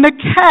a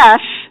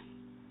mikesh,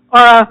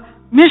 or a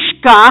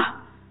mishkah,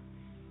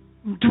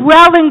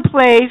 dwelling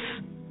place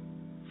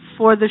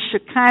for the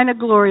Shekinah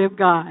glory of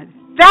God.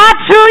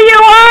 That's who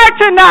you are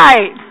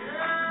tonight!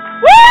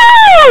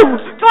 Woo!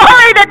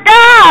 Glory to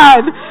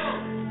God!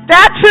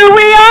 That's who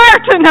we are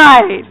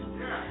tonight!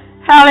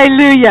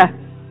 Hallelujah.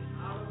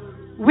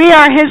 We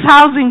are His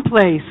housing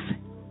place.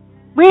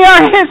 We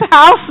are His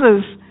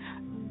houses.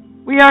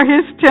 We are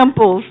His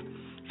temples.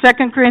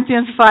 2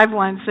 Corinthians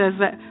 5:1 says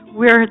that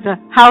we're the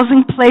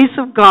housing place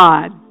of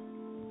God.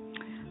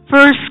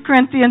 1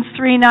 Corinthians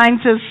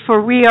 3:9 says,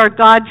 for we are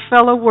God's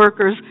fellow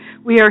workers.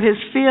 We are His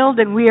field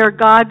and we are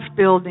God's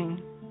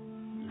building.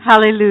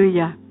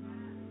 Hallelujah.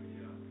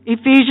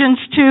 Ephesians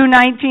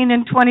 2:19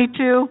 and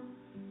 22.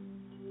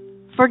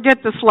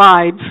 Forget the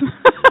slides,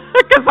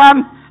 because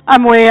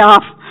I'm way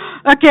off.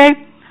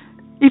 Okay?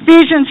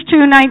 Ephesians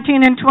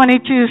 2:19 and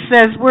 22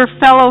 says, we're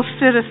fellow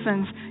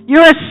citizens.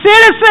 You're a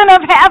citizen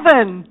of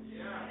heaven.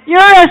 You're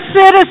a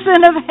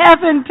citizen of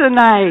heaven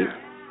tonight.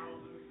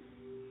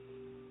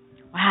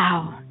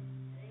 Wow.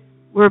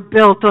 We're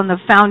built on the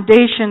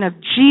foundation of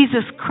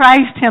Jesus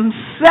Christ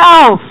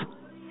Himself.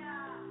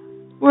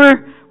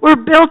 We're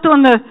built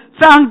on the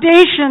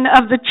foundation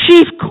of the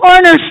chief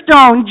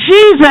cornerstone,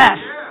 Jesus.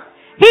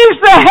 He's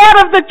the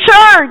head of the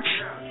church,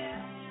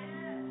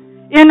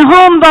 in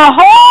whom the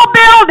whole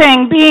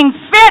building, being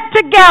fit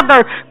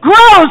together,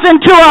 grows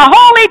into a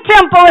holy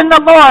temple in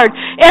the Lord,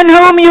 in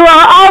whom you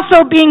are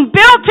also being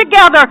built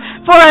together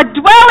for a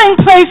dwelling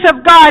place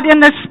of God in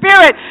the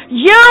Spirit.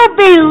 You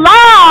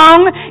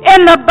belong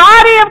in the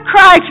body of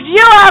Christ.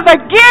 You have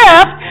a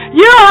gift.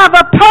 You have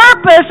a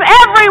purpose.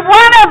 Every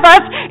one of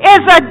us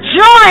is a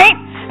joint.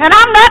 And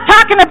I'm not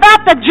talking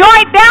about the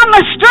joint down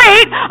the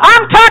street.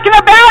 I'm talking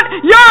about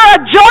you're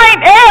a joint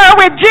heir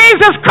with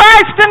Jesus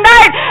Christ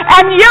tonight.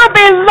 And you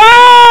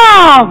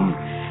belong.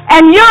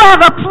 And you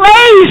have a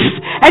place.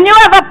 And you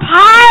have a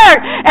part.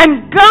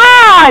 And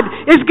God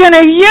is going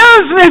to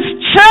use this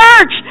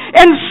church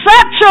in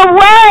such a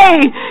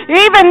way.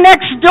 Even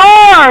next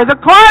door, the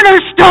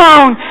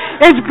Cornerstone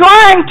is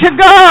going to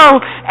go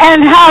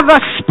and have a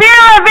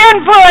sphere of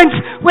influence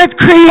with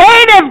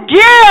creative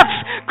gifts,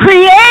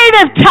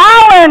 creative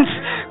talents,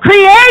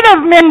 creative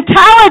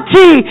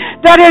mentality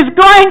that is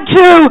going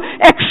to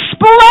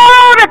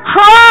explode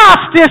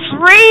across this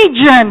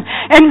region.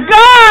 And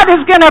God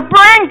is going to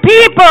bring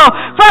people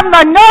from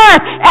the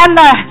north and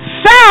the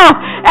south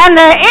and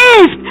the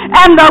east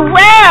and the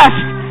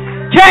west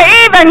to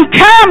even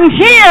come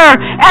here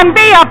and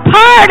be a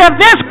part of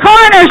this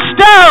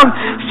cornerstone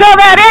so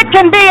that it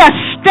can be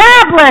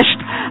established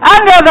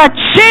under the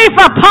chief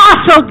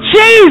apostle,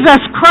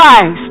 Jesus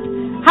Christ.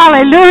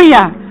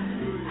 Hallelujah.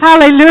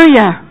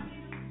 Hallelujah.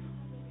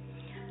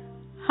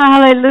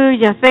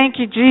 Hallelujah. Thank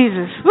you,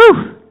 Jesus.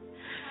 Whew.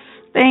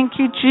 Thank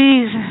you,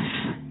 Jesus.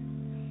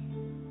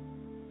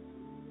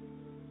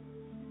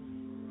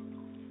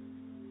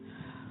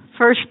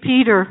 First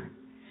Peter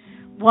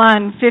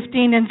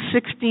 1:15 and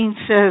 16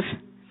 says,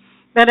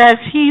 "But as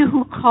He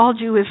who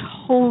called you is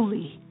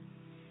holy,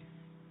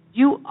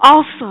 you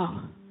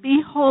also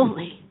be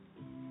holy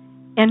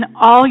in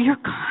all your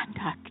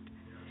conduct,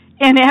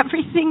 in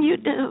everything you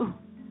do."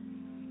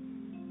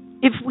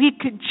 If we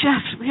could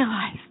just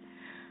realize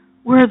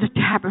we're the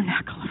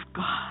tabernacle of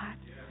God.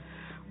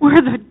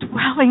 We're the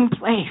dwelling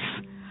place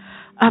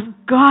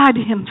of God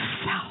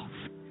Himself.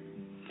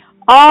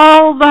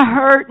 All the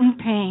hurt and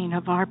pain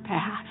of our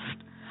past,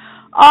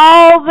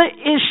 all the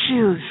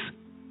issues,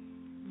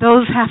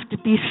 those have to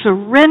be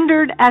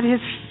surrendered at His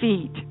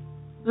feet,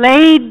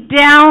 laid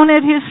down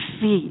at His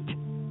feet,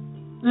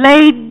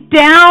 laid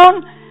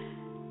down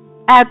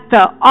at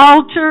the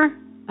altar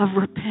of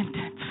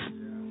repentance,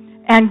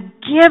 and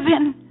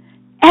given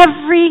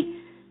every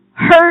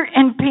hurt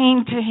and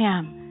pain to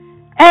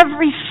Him,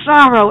 every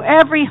sorrow,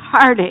 every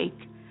heartache,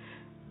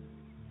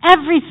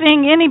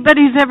 everything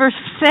anybody's ever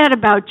said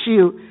about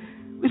you,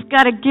 we've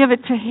got to give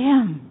it to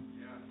Him.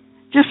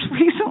 Just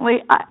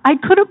recently, I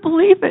couldn't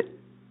believe it.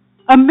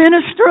 A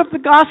minister of the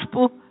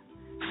gospel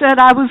said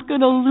I was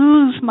going to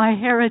lose my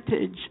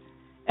heritage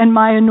and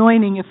my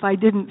anointing if I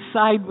didn't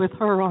side with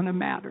her on a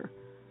matter.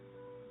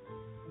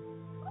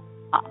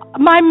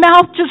 My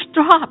mouth just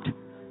dropped.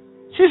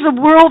 She's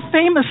a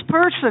world-famous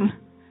person.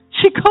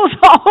 She goes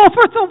all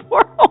over the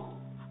world.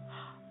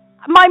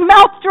 My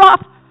mouth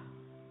dropped.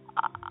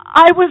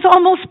 I was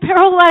almost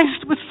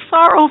paralyzed with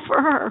sorrow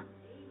for her.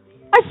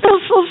 I feel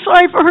so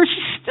sorry for her.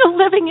 She's still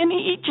living in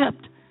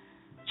Egypt.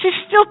 She's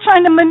still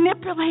trying to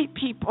manipulate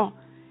people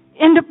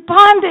into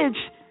bondage,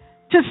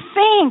 to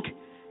think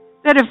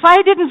that if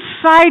I didn't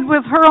side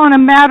with her on a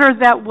matter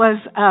that was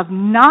of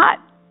not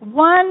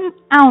 1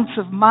 ounce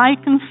of my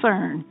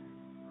concern,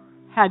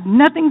 had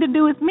nothing to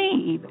do with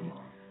me even,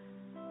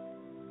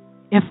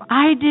 if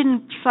I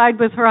didn't side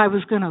with her, I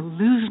was going to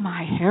lose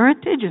my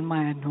heritage and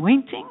my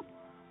anointing.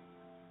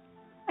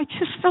 I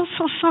just felt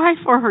so sorry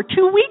for her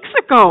 2 weeks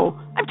ago.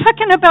 I'm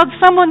talking about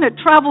someone that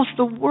travels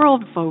the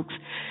world, folks.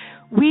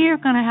 We are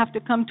going to have to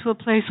come to a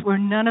place where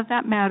none of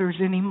that matters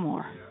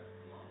anymore.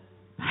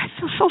 But I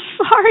feel so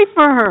sorry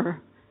for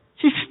her.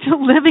 She's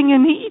still living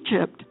in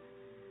Egypt.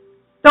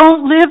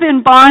 Don't live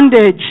in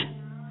bondage.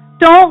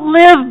 Don't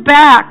live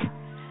back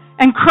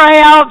and cry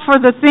out for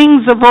the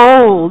things of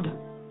old.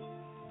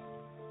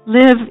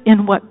 Live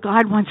in what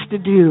God wants to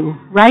do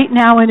right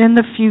now and in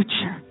the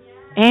future.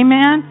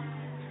 Amen?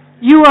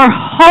 You are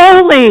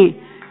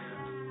holy.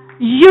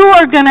 You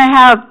are going to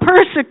have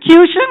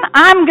persecution.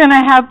 I'm going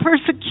to have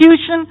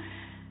persecution.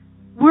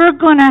 We're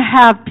going to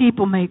have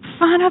people make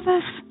fun of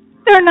us.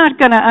 They're not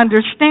going to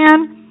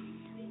understand.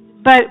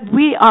 But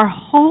we are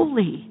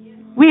holy.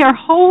 We are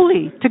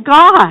holy to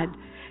God.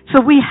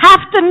 So we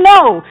have to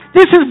know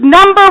this is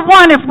number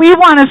one if we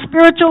want a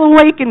spiritual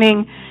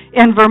awakening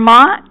in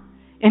Vermont,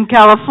 in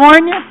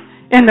California,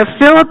 in the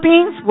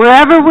Philippines,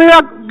 wherever we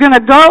are going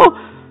to go.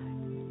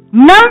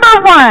 Number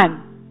one,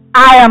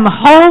 I am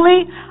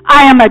holy.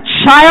 I am a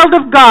child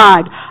of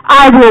God.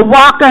 I will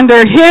walk under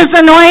His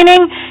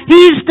anointing,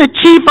 He's the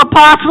chief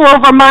apostle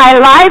over my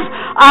life.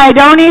 I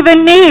don't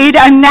even need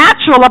a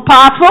natural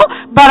apostle,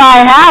 but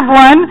I have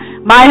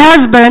one, my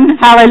husband,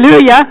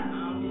 hallelujah.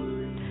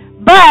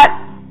 But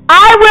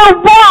I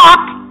will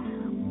walk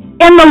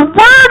in the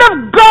Word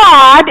of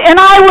God, and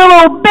I will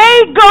obey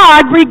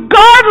God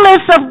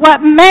regardless of what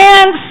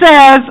man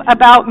says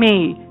about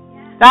me.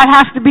 That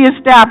has to be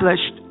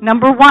established,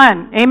 number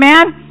one.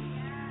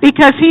 Amen?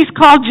 Because He's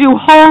called you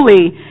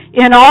holy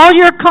in all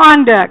your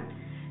conduct.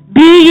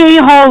 Be ye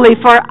holy,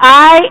 for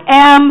I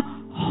am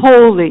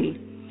holy.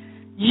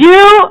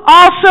 You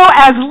also,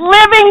 as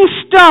living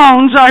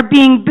stones, are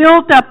being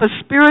built up a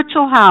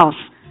spiritual house.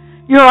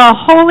 You're a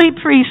holy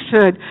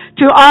priesthood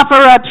to offer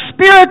up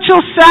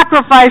spiritual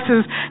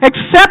sacrifices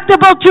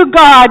acceptable to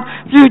God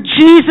through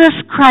Jesus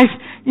Christ.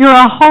 You're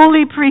a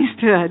holy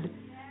priesthood.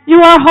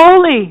 You are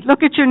holy.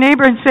 Look at your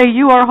neighbor and say,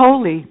 you are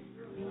holy.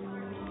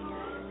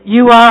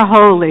 You are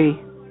holy.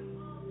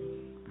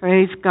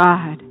 Praise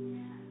God.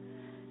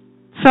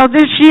 So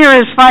this year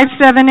is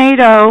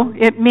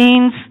 5780. It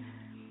means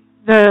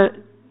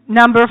the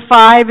number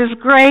 5 is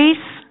grace,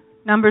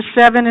 number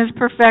 7 is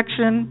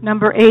perfection,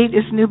 number 8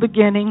 is new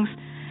beginnings,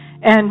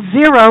 and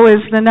 0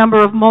 is the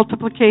number of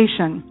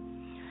multiplication.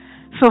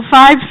 So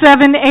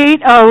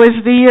 5780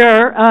 is the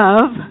year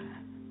of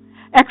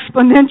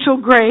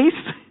exponential grace.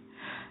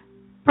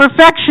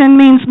 Perfection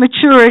means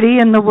maturity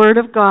in the Word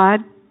of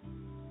God.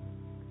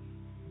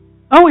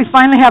 Oh, we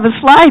finally have a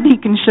slide he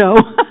can show.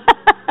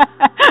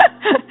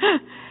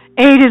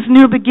 8 is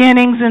new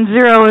beginnings and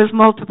 0 is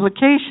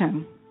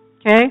multiplication.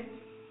 Okay?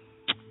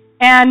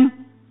 And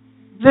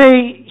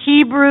the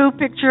Hebrew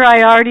picture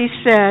I already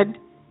said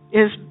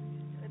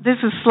this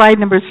is slide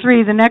number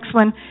 3, the next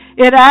one.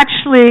 It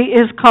actually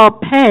is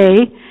called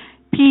Pei,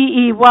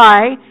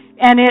 P-E-Y,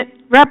 and it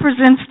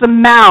represents the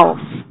mouth.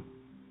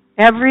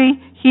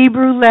 Every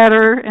Hebrew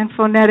letter and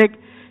phonetic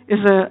is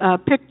a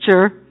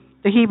picture,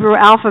 the Hebrew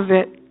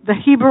alphabet. The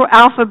Hebrew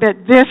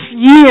alphabet this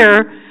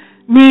year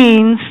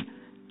means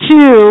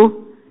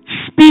to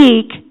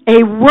speak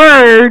a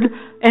word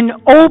and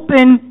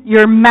open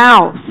your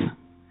mouth.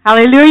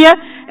 Hallelujah.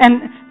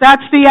 And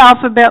that's the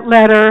alphabet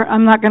letter.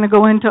 I'm not going to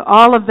go into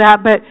all of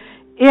that, but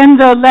in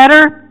the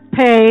letter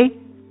Pei,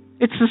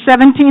 it's the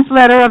 17th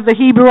letter of the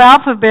Hebrew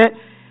alphabet,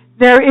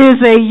 there is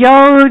a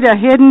yod, a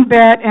hidden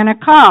bet, and a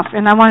kaf.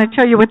 And I want to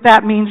tell you what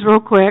that means real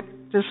quick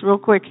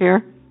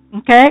here.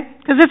 Okay?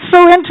 Because it's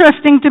so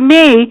interesting to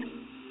me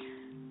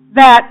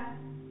that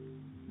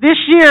this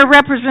year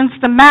represents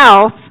the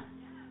mouth,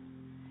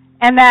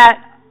 and that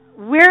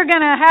we're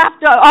going to have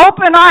to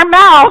open our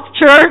mouth,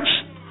 church,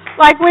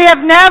 like we have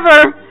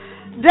never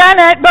done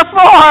it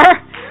before.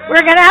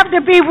 We're going to have to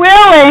be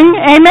willing,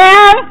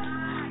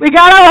 amen? We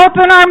got to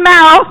open our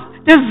mouth.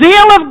 The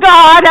zeal of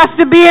God has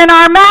to be in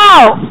our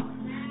mouth,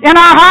 in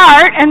our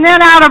heart, and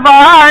then out of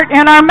our heart,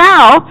 in our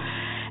mouth.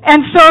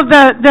 And so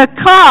the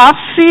kaf,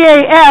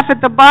 C-A-F,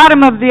 at the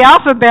bottom of the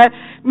alphabet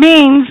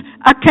means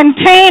a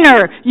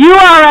container. You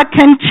are a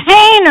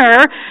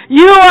container.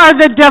 You are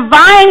the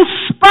divine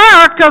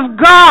spark of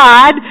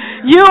God.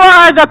 You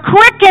are the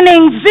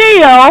quickening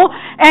zeal,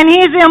 and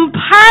He's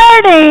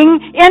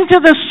imparting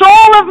into the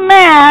soul of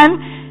man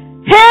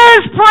His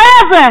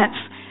presence.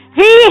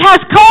 He has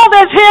called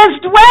us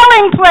His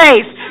dwelling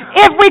place.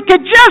 If we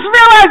could just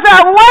realize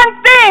that one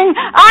thing,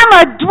 I'm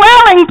a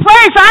dwelling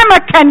place. I'm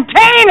a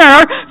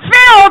container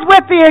filled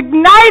with the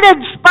ignited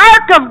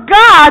spark of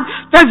God,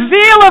 the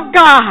zeal of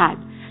God.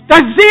 The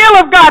zeal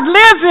of God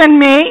lives in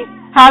me.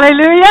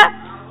 Hallelujah.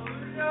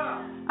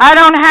 I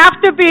don't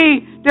have to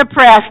be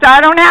depressed.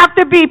 I don't have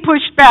to be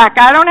pushed back.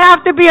 I don't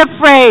have to be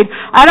afraid.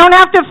 I don't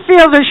have to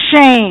feel the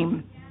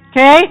shame.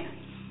 Okay?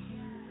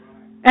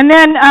 And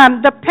then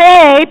the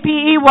Pei,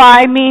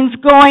 P-E-Y, means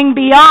going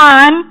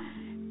beyond.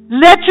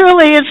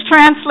 Literally is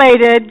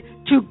translated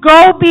to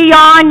go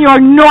beyond your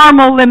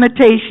normal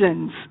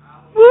limitations.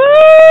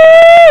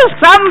 Woo!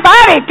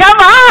 Somebody, come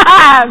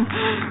on!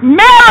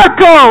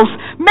 Miracles!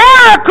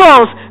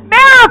 Miracles!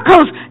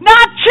 Miracles!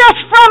 Not just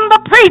from the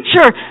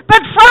preacher,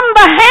 but from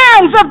the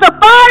hands of the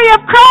body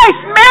of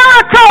Christ.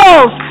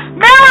 Miracles!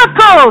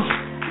 Miracles!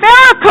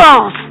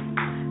 Miracles!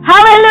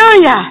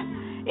 Hallelujah!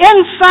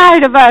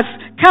 Inside of us,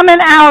 coming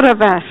out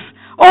of us.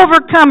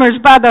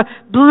 Overcomers by the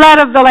blood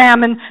of the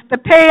Lamb. And the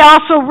Pei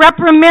also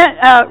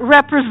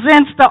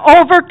represents the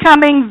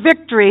overcoming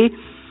victory.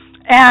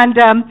 And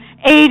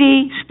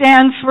 80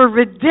 stands for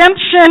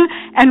redemption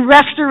and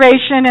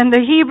restoration. And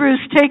the Hebrews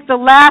take the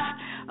last,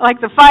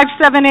 like the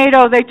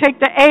 5780, they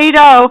take the 80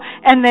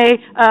 and they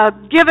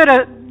give it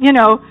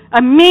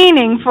a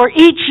meaning for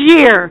each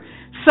year.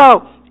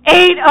 So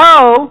 80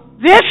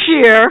 this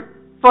year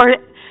for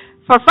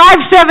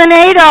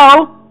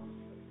 5780.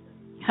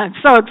 I'm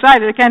so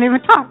excited I can't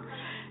even talk.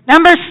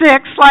 Number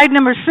 6, slide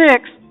number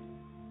 6.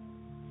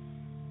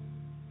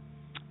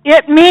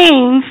 It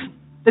means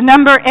the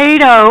number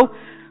 80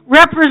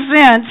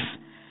 represents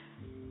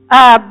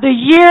the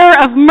year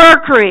of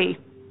Mercury.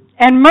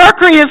 And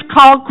Mercury is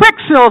called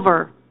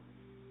Quicksilver.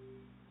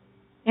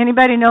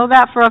 Anybody know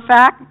that for a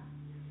fact?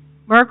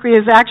 Mercury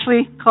is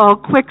actually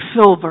called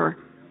Quicksilver.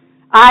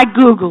 I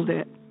Googled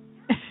it.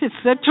 It's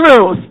the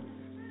truth.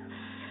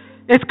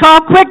 It's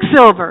called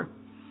quicksilver.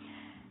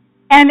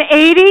 And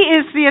 80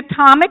 is the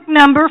atomic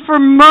number for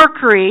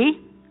mercury,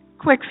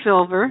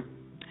 quicksilver.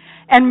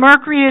 And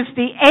mercury is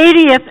the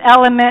 80th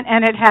element,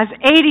 and it has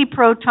 80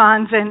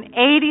 protons and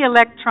 80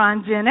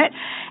 electrons in it.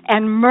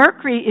 And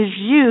mercury is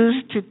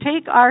used to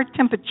take our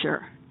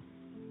temperature.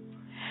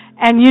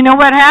 And you know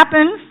what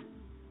happens?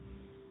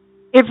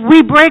 If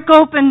we break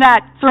open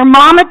that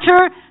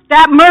thermometer,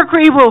 that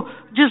mercury will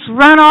just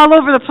run all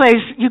over the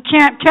place. You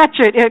can't catch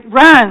it. It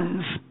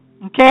runs.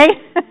 Okay?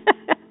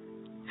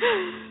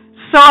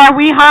 So are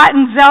we hot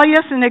and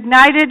zealous and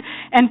ignited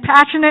and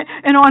passionate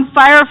and on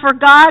fire for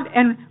God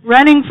and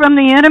running from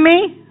the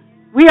enemy?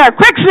 We are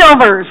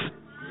quicksilvers.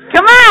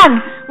 Come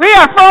on! We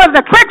are full of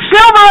the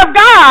quicksilver of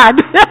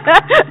God.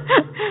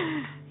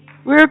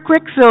 We're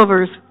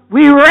quicksilvers.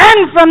 We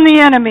run from the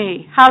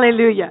enemy.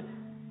 Hallelujah.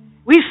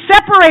 We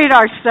separate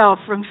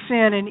ourselves from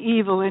sin and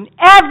evil and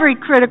every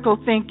critical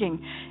thinking,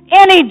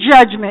 any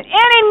judgment,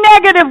 any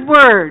negative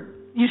word.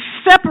 You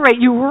separate,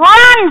 you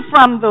run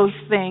from those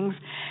things,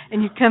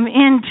 and you come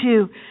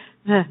into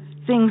the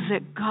things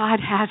that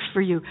God has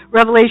for you.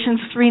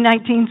 Revelations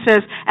 3:19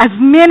 says, "As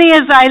many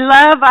as I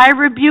love, I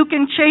rebuke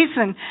and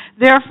chasten.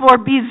 Therefore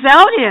be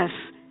zealous,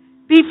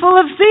 be full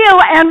of zeal,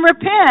 and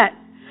repent."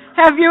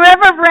 Have you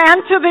ever ran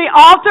to the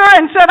altar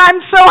and said,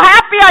 "I'm so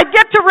happy I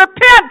get to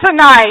repent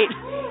tonight"?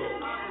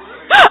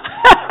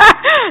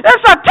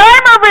 It's a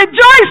time of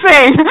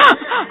rejoicing.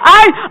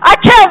 I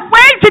can't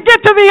wait to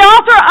get to the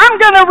altar. I'm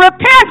going to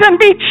repent and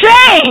be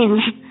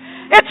changed.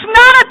 It's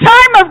not a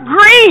time of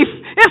grief.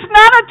 It's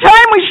not a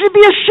time we should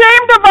be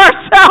ashamed of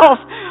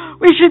ourselves.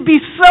 We should be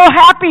so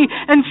happy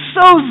and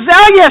so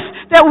zealous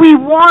that we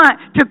want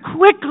to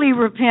quickly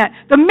repent.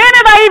 The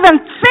minute I even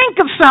think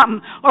of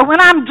something, or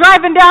when I'm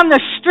driving down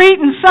the street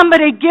and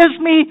somebody gives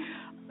me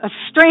a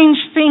strange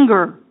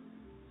finger,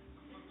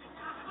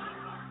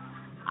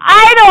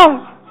 I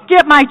don't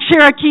get my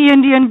Cherokee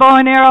Indian bow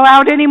and arrow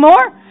out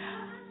anymore.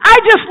 I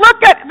just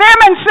look at them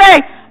and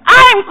say,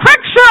 "I'm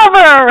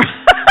Quicksilver."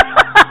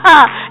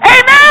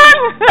 Amen?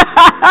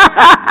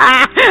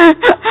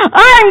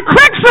 I'm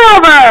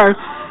Quicksilver.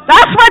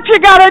 That's what you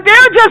got to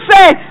do. Just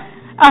say,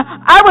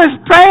 I was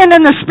praying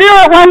in the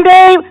Spirit one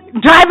day,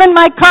 driving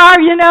my car,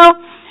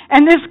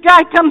 and this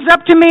guy comes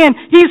up to me and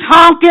he's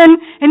honking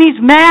and he's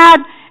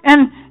mad,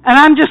 and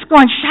I'm just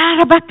going,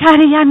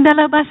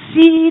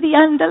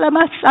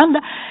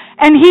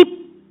 and he,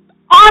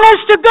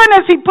 honest to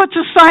goodness, he puts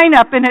a sign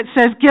up and it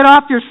says, "Get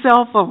off your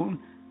cell phone."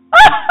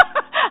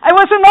 I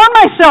wasn't on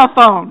my cell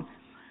phone.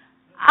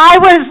 I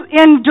was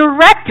in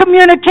direct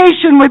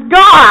communication with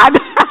God.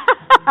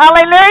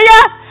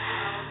 Hallelujah.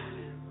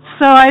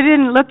 So I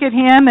didn't look at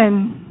him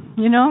and,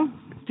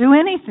 do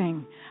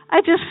anything.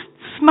 I just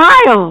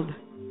smiled.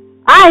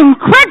 I'm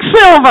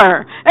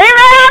Quicksilver.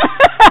 Amen?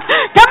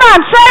 Come on,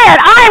 say it.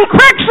 I'm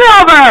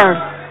Quicksilver.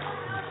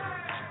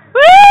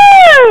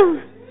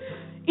 Woo!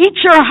 Eat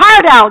your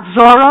heart out,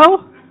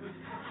 Zorro.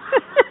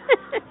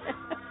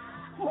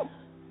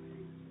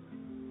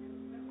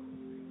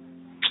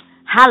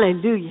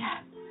 Hallelujah.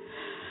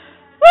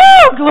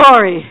 Woo!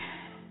 Glory.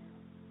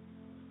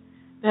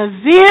 The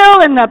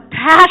zeal and the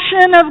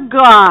passion of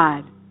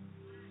God.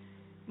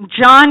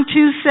 John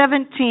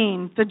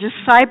 2:17, the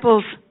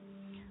disciples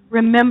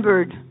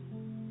remembered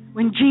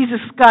when Jesus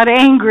got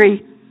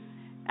angry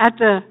at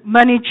the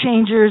money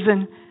changers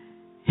and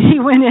he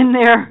went in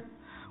there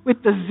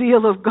with the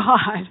zeal of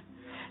God.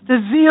 The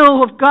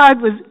zeal of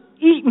God was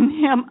eating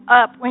him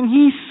up when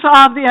he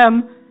saw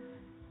them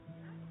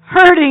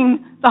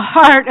hurting the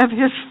heart of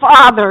his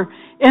Father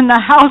in the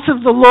house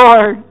of the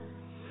Lord.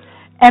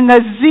 And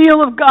the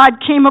zeal of God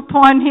came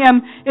upon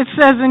him. It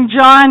says in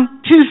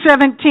John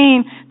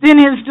 2:17, then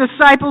his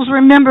disciples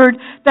remembered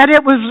that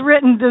it was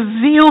written, "The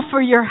zeal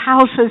for your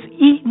house has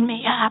eaten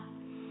me up."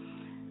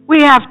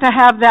 We have to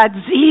have that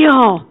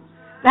zeal,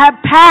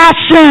 that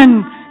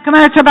passion. Come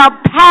on, it's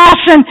about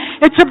passion.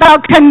 It's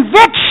about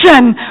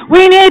conviction.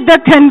 We need the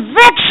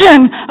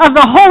conviction of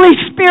the Holy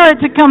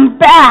Spirit to come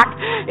back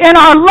in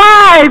our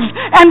lives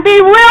and be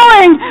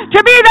willing to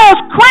be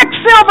those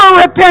Quicksilver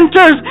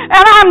repenters.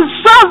 And I'm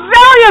so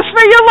zealous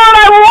for you, Lord.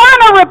 I want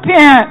to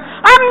repent.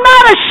 I'm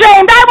not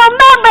ashamed. I will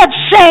not let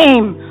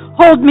shame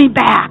hold me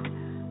back.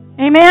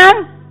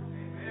 Amen?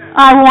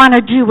 I want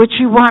to do what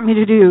you want me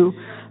to do.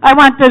 I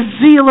want the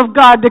zeal of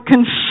God to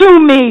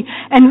consume me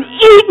and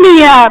eat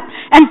me up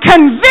and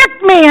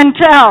convict me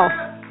until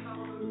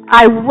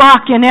I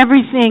walk in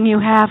everything you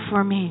have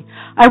for me.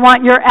 I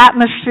want your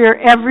atmosphere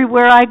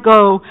everywhere I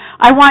go.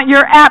 I want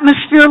your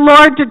atmosphere,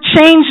 Lord, to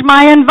change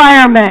my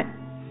environment,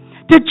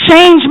 to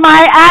change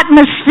my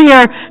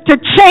atmosphere, to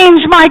change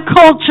my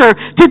culture,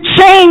 to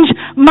change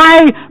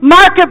my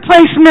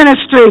marketplace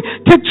ministry,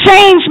 to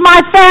change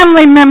my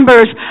family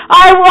members.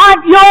 I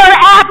want your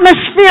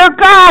atmosphere,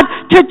 God,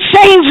 to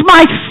change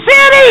my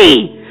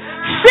city.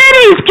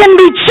 Cities can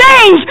be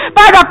changed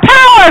by the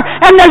power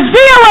and the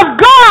zeal of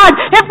God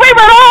if we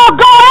would all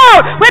go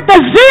out with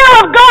the zeal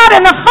of God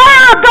and the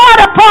fire of God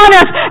upon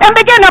us and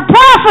begin to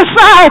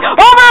prophesy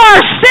over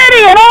our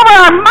city and over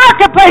our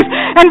marketplace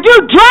and do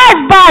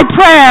drive-by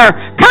prayer.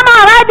 Come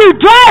on, I do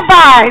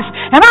drive-bys,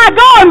 and I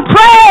go and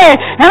pray,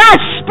 and I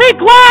speak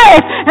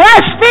life, and I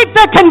speak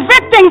the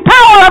convicting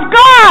power of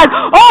God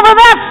over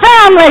that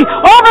family,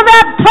 over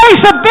that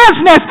place of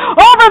business,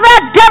 over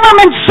that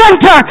government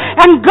center,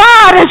 and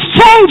God is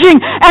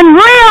changing and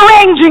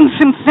rearranging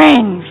some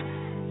things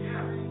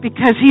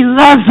because He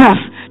loves us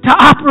to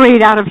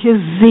operate out of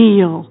His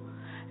zeal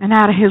and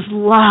out of His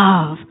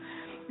love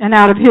and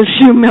out of His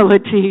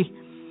humility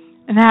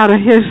and out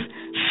of His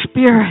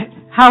Spirit.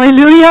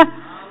 Hallelujah.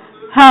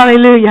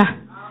 Hallelujah.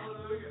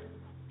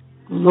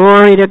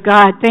 Glory to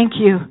God. Thank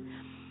you.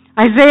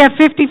 Isaiah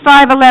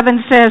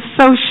 55:11 says,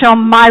 "So shall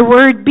my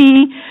word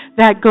be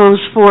that goes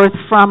forth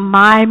from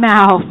my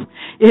mouth.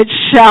 It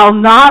shall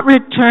not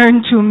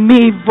return to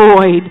me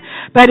void,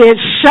 but it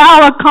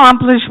shall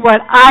accomplish what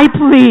I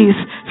please,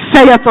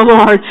 saith the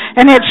Lord.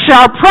 And it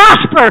shall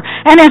prosper,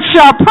 and it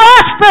shall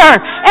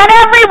prosper. And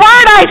every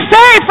word I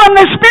say from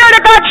the Spirit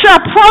of God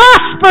shall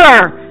prosper.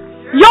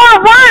 Your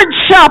word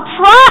shall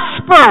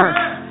prosper."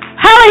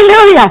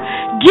 Hallelujah.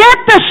 Get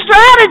the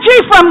strategy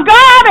from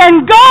God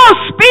and go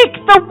speak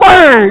the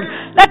word.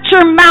 Let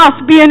your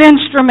mouth be an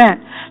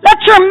instrument. Let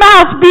your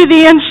mouth be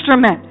the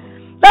instrument.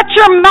 Let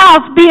your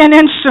mouth be an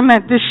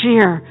instrument this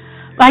year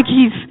like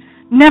He's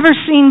never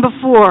seen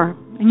before.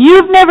 And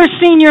you've never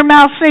seen your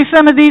mouth say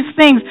some of these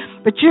things,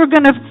 but you're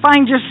going to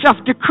find yourself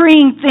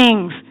decreeing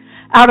things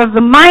out of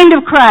the mind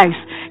of Christ.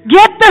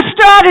 Get the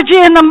strategy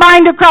in the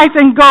mind of Christ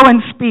and go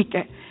and speak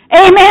it.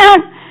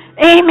 Amen?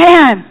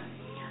 Amen.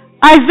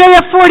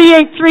 Isaiah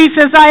 48:3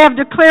 says, "I have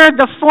declared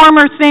the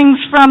former things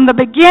from the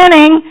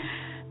beginning.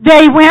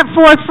 They went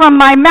forth from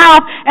my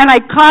mouth, and I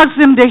caused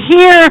them to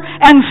hear,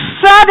 and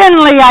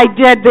suddenly I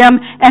did them,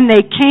 and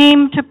they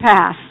came to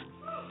pass."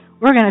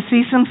 We're going to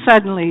see some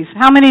suddenlies.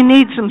 How many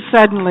need some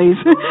suddenlies?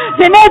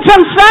 You need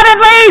some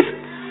suddenlies?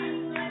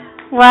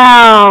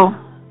 Wow.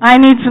 I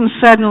need some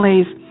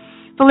suddenlies.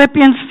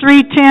 Philippians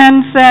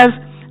 3:10 says,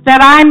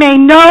 "That I may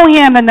know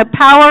Him and the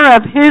power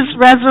of His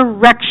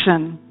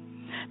resurrection."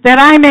 That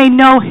I may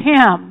know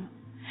Him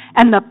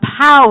and the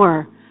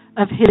power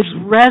of His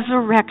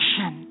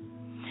resurrection.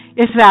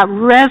 It's that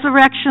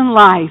resurrection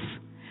life.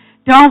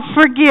 Don't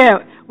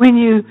forget, when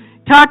you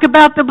talk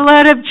about the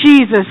blood of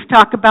Jesus,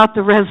 talk about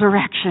the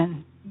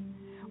resurrection.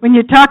 When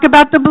you talk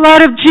about the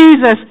blood of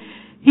Jesus,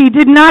 He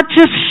did not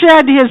just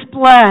shed His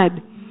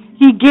blood.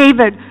 He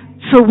gave it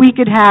so we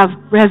could have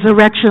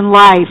resurrection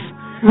life.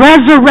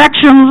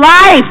 Resurrection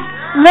life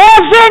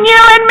lives in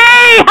you and me.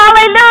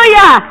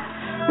 Hallelujah.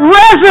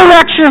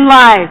 Resurrection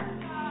life.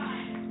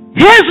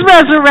 His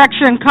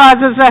resurrection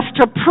causes us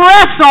to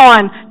press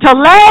on, to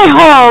lay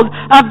hold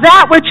of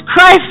that which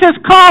Christ has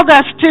called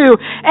us to,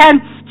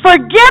 and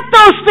forget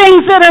those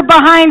things that are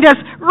behind us.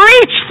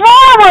 Reach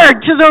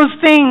forward to those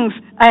things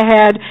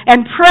ahead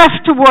and press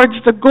towards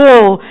the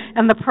goal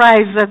and the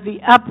prize of the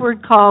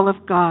upward call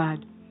of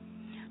God.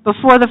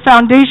 Before the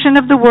foundation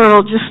of the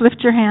world, just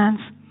lift your hands.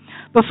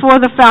 Before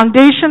the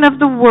foundation of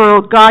the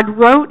world, God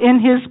wrote in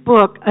His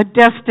book a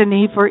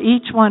destiny for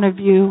each one of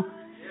you.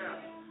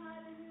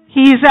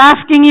 He's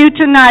asking you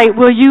tonight,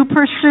 will you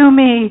pursue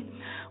me?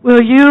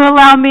 Will you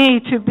allow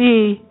me to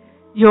be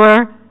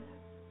your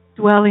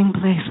dwelling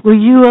place? Will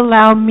you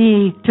allow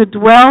me to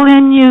dwell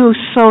in you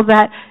so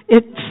that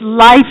it's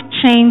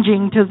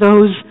life-changing to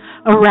those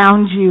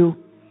around you?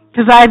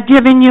 Because I've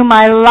given you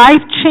my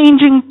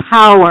life-changing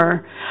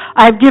power.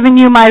 I've given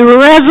you my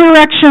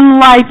resurrection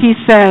life, He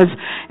says,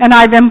 and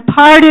I've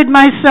imparted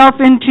myself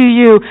into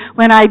you.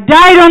 When I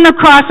died on the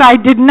cross, I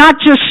did not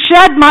just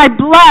shed my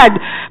blood,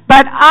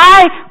 but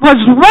I was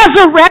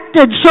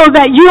resurrected so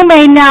that you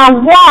may now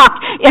walk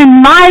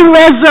in my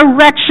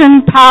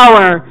resurrection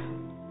power.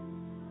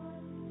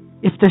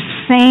 If the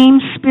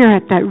same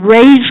Spirit that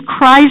raised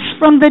Christ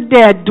from the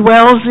dead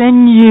dwells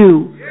in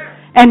you,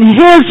 and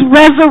His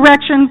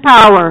resurrection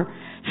power,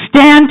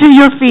 stand to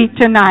your feet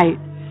tonight.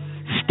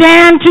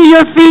 Stand to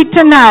your feet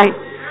tonight.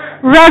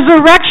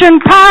 Resurrection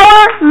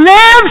power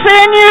lives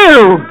in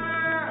you.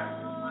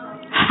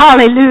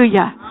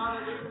 Hallelujah.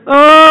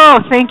 Oh,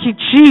 thank you,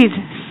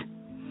 Jesus.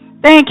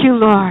 Thank you,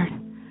 Lord.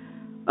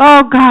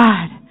 Oh,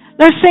 God.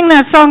 Let's sing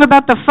that song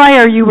about the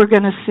fire you were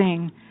going to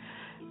sing.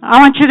 I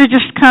want you to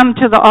just come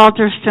to the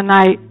altars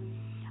tonight.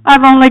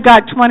 I've only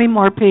got 20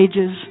 more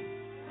pages.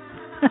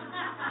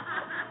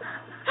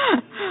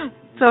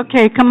 It's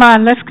okay. Come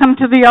on. Let's come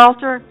to the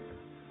altar.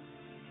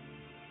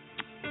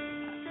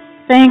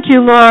 Thank you,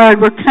 Lord.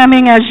 We're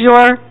coming as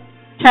your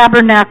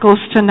tabernacles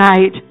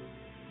tonight.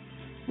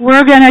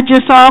 We're going to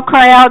just all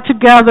cry out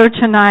together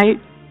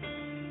tonight.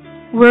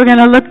 We're going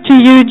to look to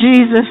you,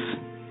 Jesus.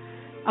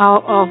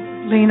 I'll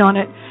lean on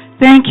it.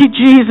 Thank you,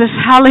 Jesus.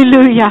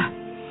 Hallelujah.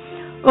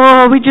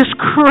 Oh, we just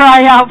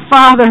cry out,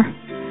 Father.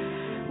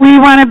 We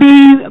want to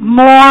be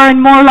more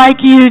and more like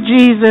you,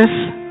 Jesus.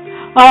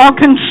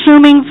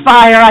 All-consuming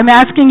fire. I'm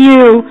asking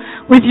you,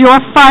 with your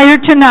fire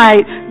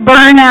tonight,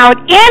 burn out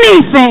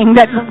anything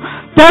that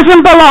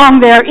doesn't belong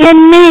there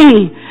in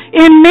me,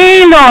 In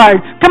me,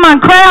 Lord. Come on,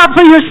 cry out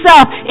for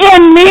yourself.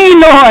 In me,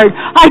 Lord.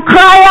 I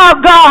cry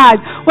out,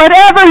 God,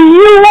 whatever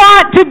you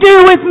want to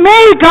do with me,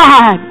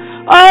 God.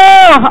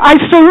 Oh, I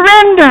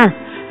surrender.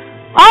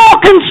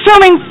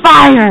 All-consuming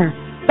fire.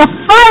 The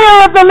fire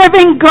of the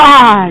living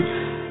God.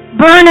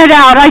 Burn it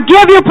out. I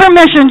give you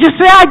permission. Just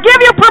say, I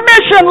give you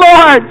permission,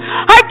 Lord.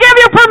 I give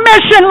you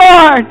permission,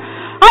 Lord.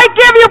 I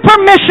give you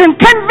permission.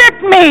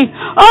 Convict me.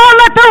 Oh,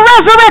 let the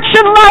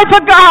resurrection life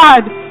of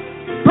God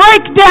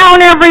break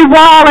down every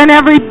wall and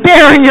every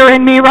barrier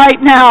in me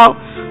right now.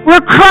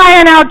 We're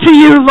crying out to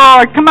you,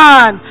 Lord. Come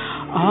on.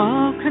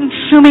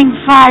 All-consuming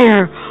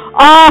fire.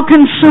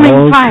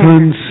 All-consuming fire.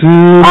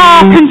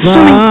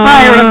 All-consuming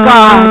fire of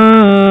God.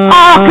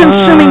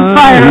 All-consuming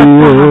fire of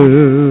God.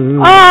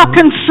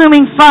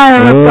 All-consuming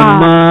fire of God.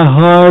 My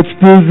heart's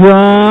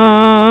desire.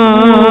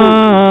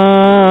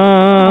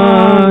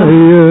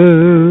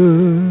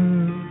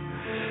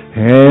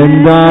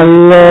 And I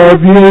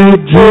love you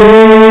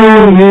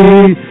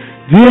dearly,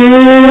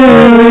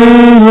 dearly,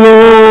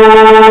 Lord.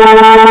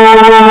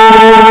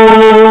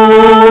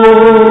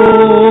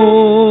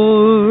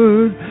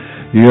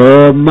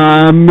 You're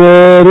my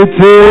meditation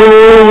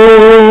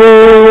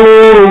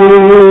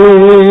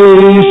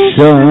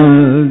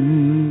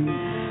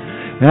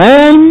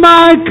and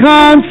my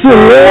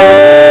consolation.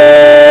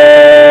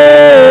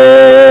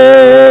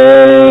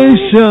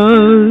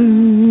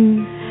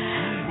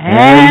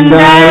 And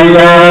I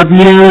love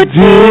you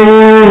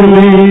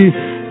dearly,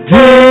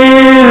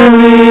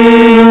 dearly,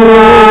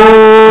 Lord.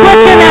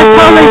 Quicken us,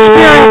 Holy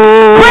Spirit.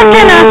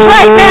 Quicken us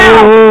right now.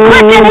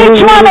 Quicken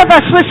each one of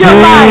us with your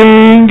life.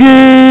 Singing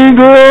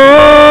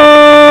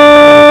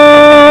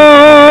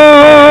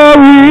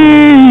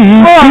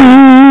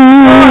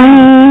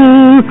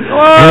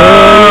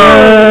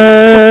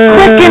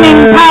Quickening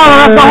power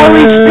of the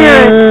Holy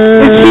Spirit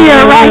is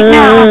here right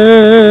now.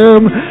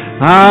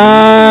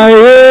 I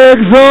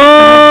exalt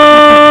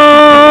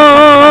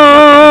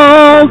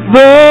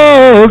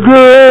the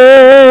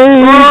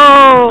great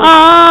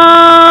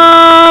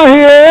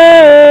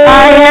I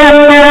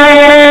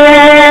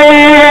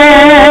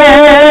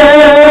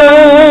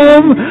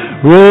am,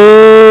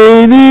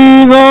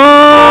 reigning on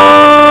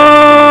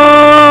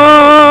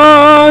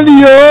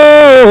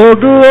your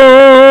glorious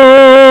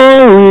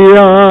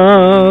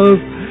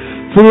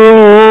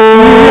throne.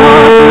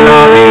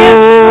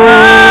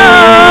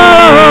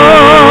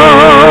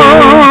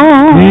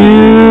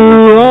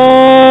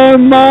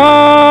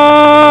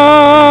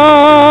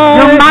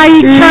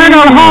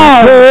 Eternal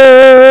home.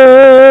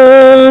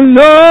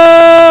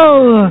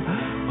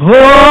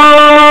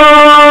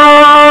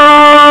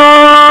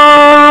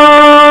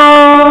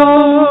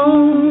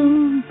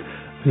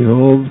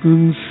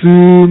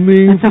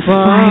 Consuming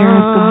fire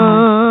of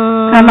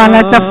God. Come on,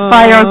 let the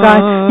fire of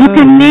God. You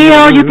can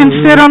kneel, you can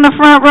sit on the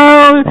front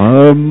row,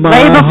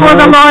 lay before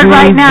the Lord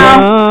right now.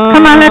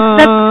 Come on, let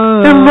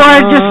the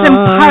Lord just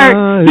impart.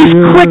 He's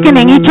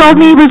quickening. He told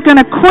me He was going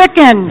to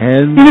quicken.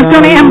 He was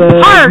going to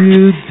impart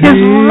His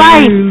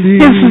life,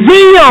 His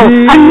zeal,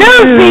 a new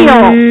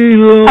zeal,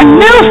 a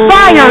new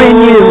fire in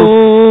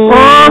you.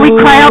 Oh, we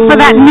cry out for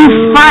that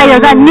new fire,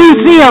 that new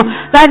zeal,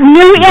 that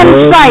new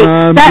insight,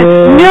 that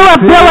new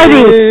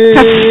ability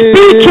to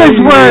speak His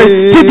word,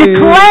 to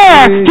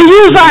declare, to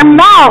use our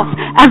mouth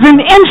as an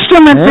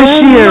instrument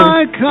this year.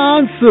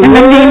 In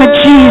the name of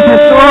Jesus.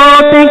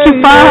 Oh, thank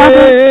you,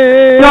 Father.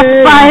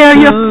 Your fire,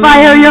 your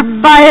fire, your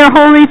fire,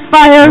 holy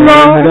fire,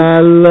 Lord. And I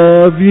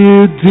love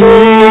you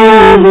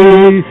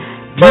dearly,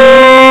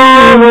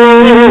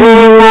 dearly,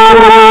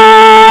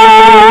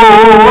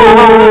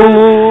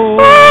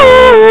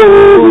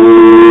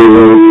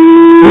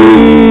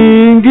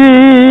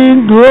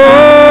 singing glory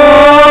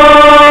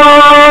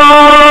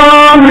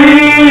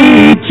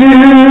to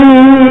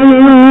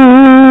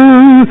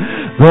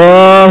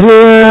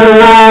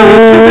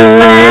the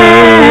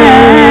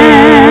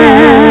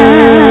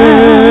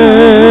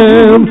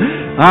Lamb.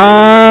 I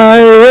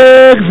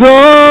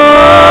exalt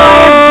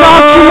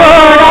you,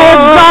 Lord. I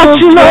exalt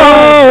you,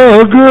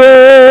 Lord.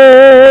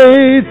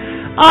 Great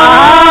I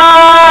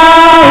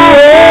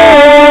am.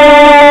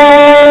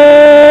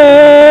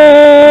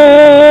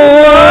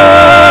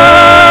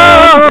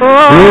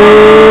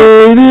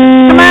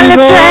 Come on,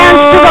 lift your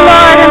hands to the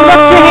Lord and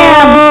look to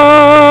Him.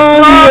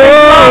 Glory,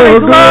 glory,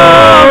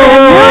 glory. A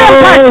new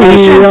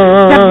impartation,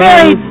 the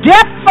very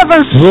depth of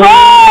her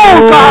soul,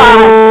 God.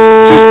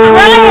 She's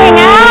crying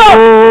out,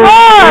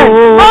 Lord,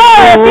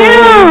 more of you.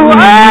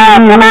 Oh,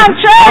 come on,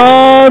 church.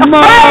 The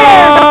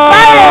fire, the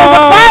fire,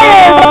 the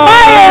fire, the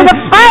fire, the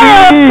fire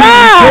of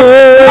God.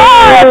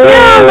 More of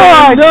you,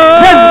 Lord.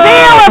 The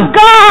zeal of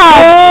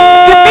God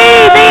to be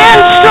the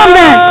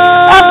instrument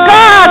of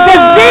God. The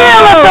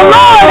zeal of the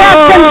Lord has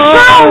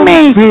consumed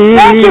me.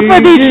 Thank you for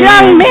these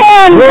young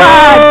men,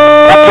 God.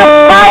 Let your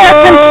fire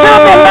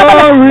consume them.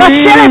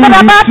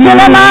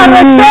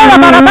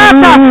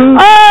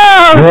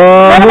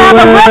 Oh, let them have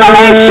a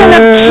revelation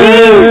of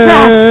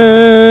Jesus.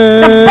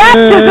 The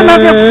baptism of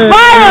your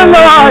fire,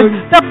 Lord.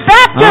 The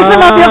baptism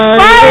of your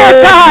fire,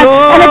 God.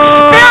 An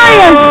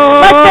experience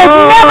like they've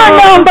never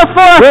known come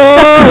before the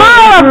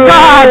call of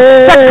God.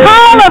 The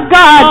call of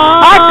God.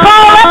 I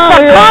call up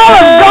the call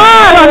of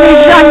God on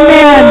these young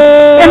men.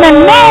 In the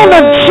name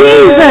of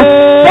Jesus.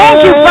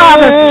 Thank you,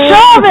 Father.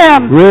 Show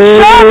them.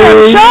 Show them.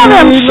 Show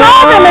them. Show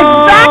them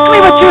exactly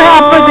what you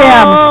have for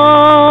them.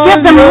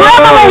 Give them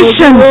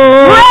revelation.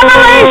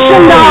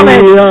 Revelation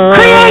knowledge.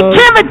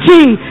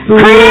 Creativity.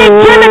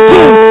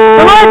 Creativity.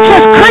 The Lord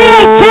says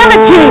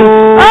creativity.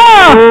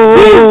 Oh,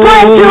 He's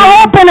going to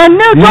open a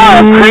new door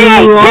of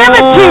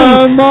creativity.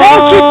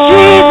 Thank you,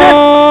 Jesus.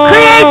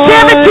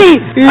 Creativity.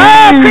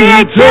 Oh,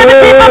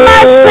 creativity for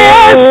my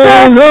sister.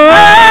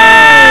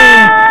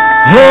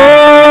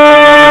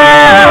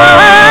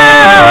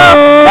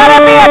 Let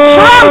it be a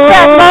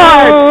trumpet,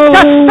 Lord,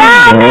 to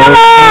sound the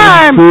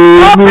alarm.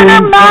 Open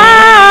her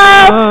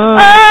mouth.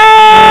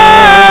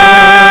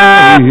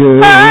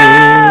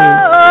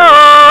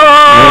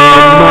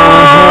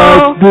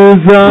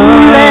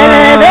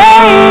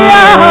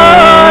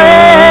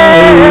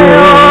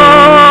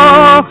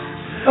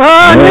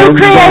 New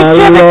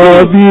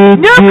creativity.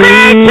 New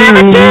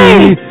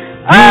creativity.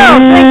 Oh,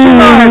 thank you,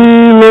 Lord.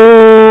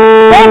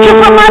 Thank you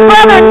for my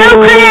brother. New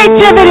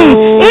creativity.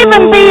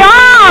 Even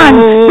beyond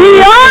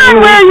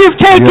where you've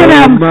taken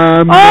him.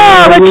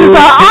 Oh, which is an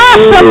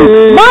awesome,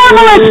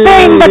 marvelous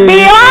thing, but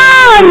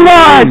beyond,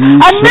 Lord.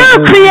 A new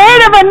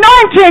creative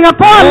anointing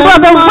upon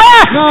Brother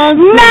West.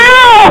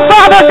 Now,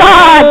 Father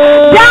God,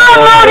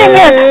 downloading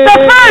it the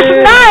first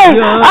night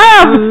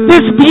of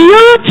this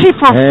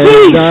beautiful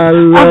feast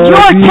of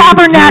your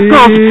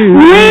tabernacles.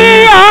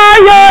 We are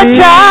your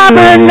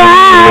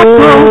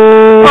tabernacle.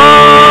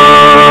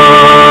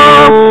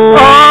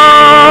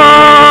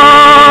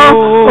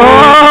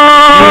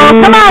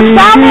 Come on,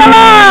 sound the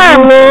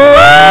alarm!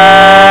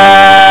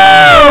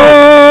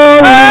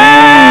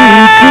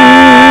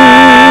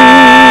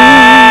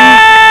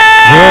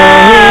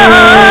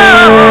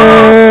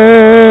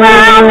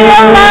 Sound the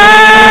alarm!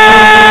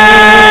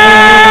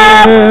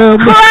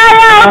 Cry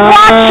out,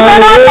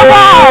 watchmen on the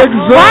wall!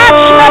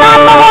 Watchmen on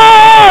the wall!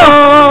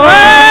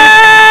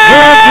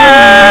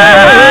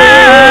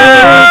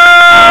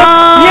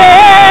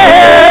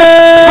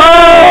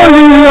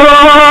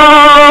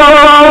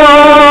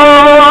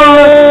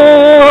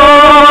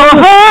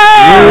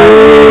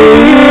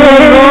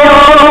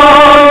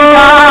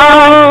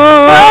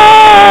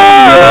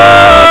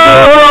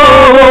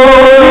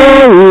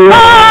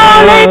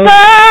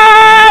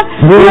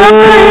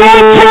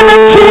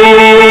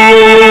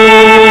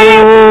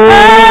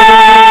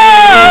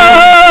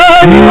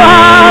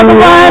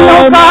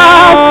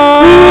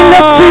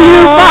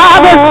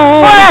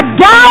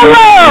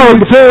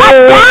 A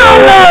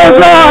download,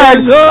 Lord.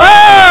 Oh,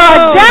 a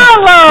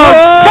download.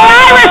 Can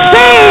I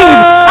receive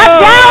a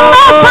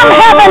download from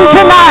heaven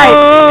tonight?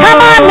 Come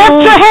on, lift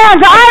your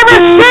hands. I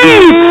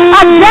receive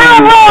a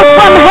download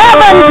from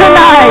heaven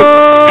tonight.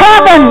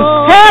 Heaven,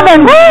 heaven,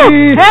 woo,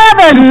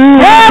 heaven,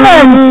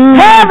 heaven,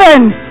 heaven,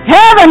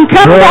 heaven,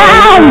 come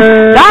down.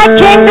 Thy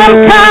kingdom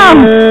come.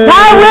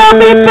 Thy will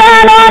be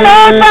done on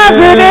earth as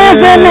it is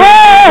in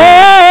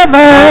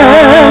heaven.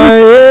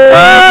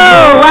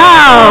 Oh,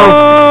 wow.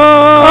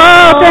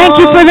 Thank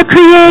you for the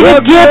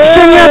creative gifts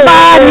in your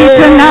body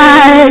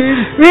tonight.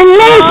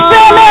 Release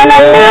them in a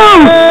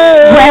new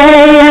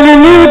way, in a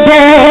new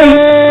day,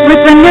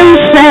 with a new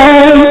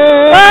say.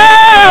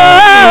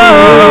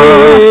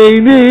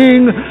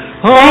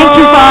 Thank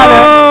you,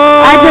 Father.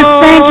 I just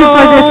thank you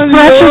for this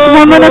precious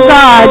woman of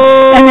God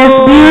and this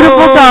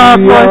beautiful dog,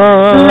 Lord.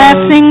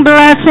 Blessing,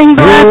 blessing,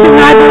 blessing.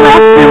 I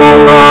bless him, O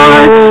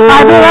Lord. I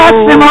bless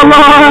him, O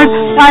Lord.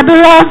 I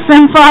bless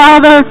him,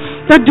 Father.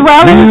 The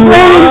dwelling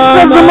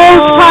place of the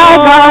Most High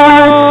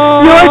God,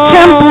 your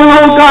temple,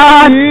 O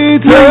God,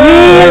 your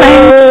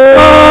healing.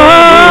 Oh,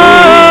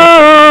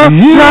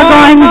 you're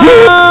going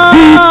deep,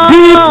 deep,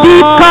 deep,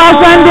 deep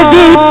calls unto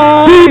deep,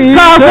 deep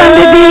calls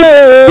unto deep,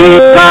 deep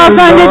calls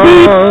unto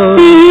deep.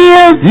 He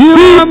is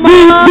deep,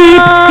 deep,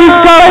 deep. He's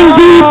going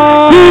deep,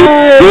 deep,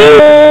 deep,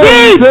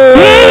 deep, deep.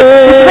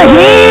 It's the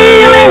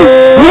healing,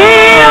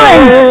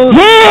 healing,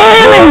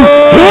 healing,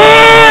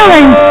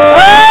 healing.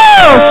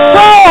 Oh,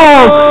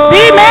 soul.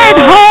 Be made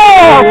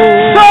whole,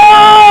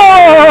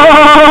 soul.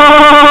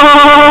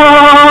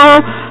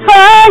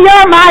 Oh,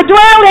 you're my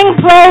dwelling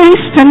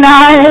place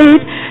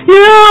tonight.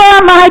 You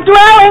are my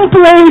dwelling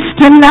place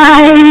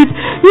tonight.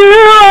 You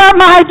are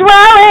my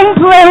dwelling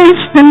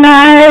place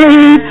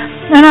tonight.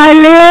 And I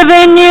live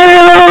in you,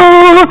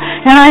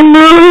 and I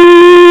move,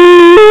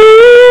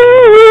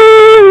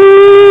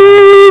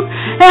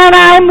 and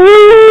I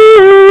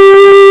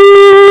move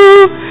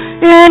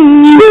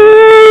in you.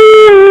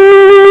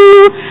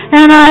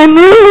 And I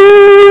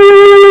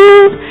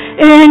move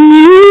in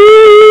you.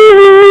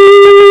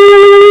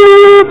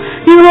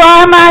 You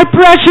are my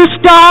precious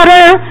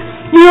daughter.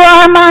 You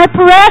are my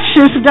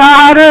precious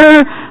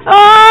daughter.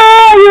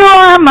 Oh, you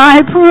are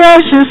my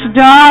precious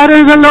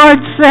daughter. The Lord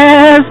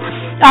says,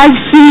 I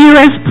see you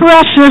as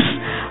precious.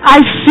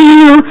 I see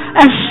you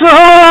as so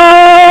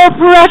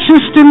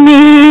precious to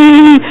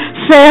me,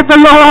 saith the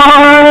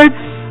Lord.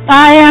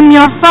 I am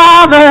your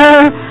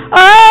Father. Oh,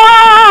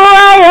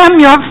 I am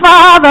your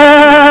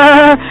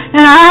Father,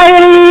 and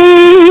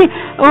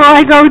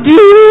I go deep.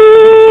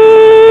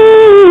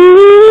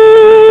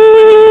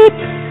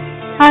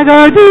 I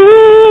go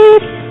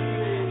deep.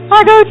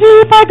 I go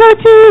deep, I go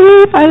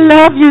deep. I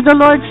love you. The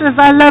Lord says,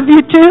 I love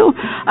you too.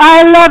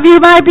 I love you,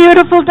 my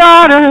beautiful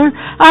daughter.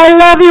 I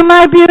love you,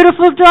 my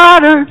beautiful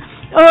daughter.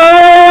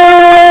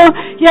 Oh,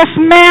 yes,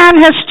 man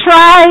has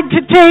tried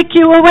to take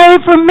you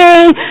away from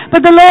me,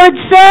 but the Lord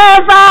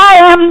says, I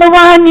am the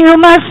one you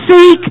must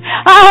seek.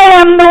 I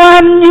am the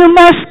one you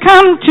must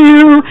come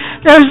to.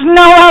 There's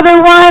no other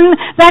one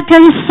that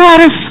can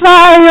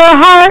satisfy your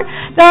heart,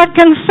 that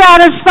can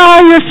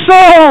satisfy your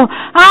soul.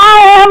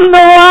 I am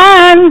the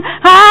one.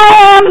 I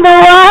am the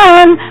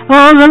one.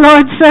 Oh, the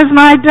Lord says,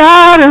 my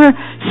daughter,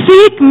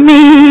 seek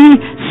me.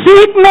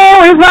 Seek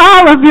me with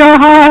all of your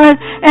heart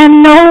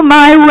and know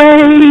my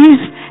ways,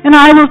 and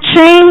I will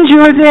change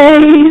your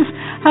days.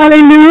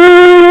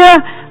 Hallelujah.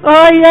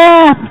 Oh,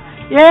 yeah.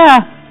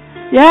 Yeah.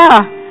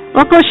 Yeah.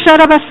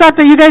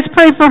 You guys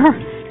pray for her.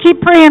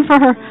 Keep praying for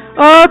her.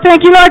 Oh,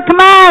 thank you, Lord. Come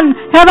on.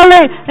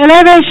 Heavenly.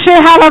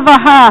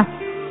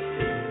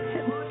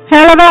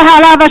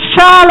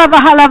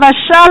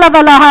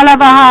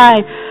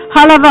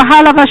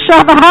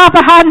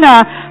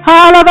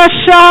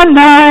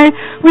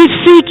 We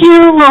seek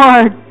you,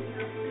 Lord.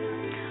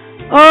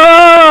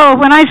 Oh,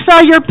 when I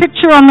saw your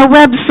picture on the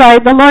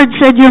website, the Lord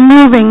said you're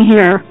moving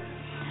here.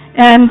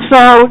 And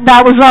so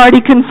that was already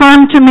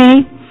confirmed to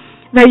me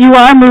that you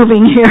are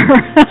moving here.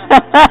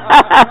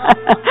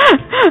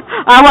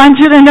 I want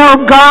you to know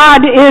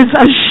God is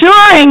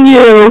assuring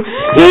you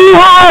He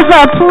has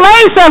a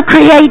place of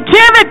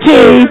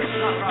creativity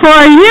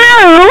for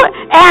you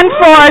and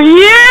for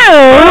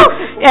you,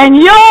 and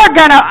you're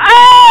gonna,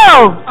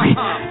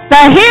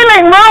 the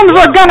healing rooms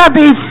are gonna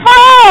be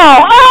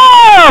full,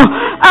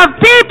 of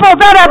people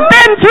that have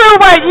been through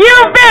what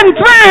you've been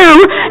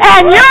through,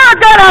 and you're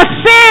gonna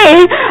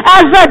see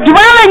as a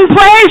dwelling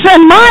place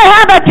and my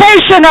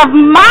habitation of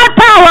my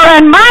power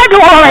and my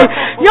glory.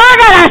 You're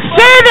gonna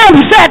see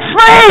them set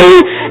free.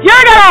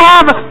 You're gonna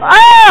have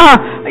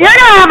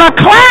a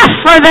class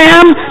for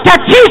them to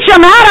teach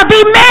them how to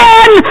be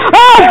men.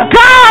 Oh,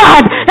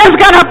 God is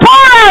gonna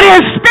pour out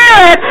His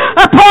Spirit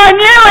upon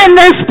you in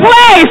this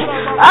place.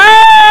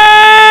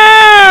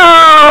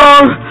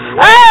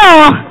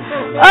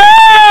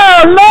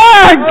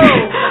 Lord.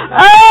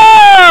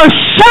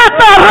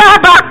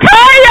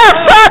 Shatarabakaya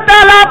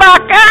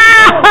Satalabaka.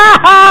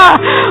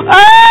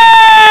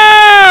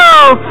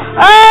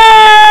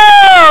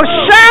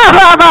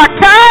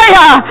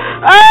 Sharabakaya.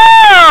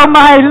 Oh,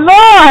 my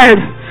Lord.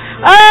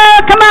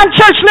 Come on,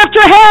 church, lift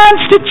your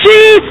hands to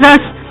Jesus.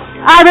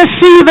 I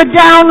receive a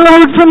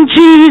download from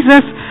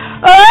Jesus.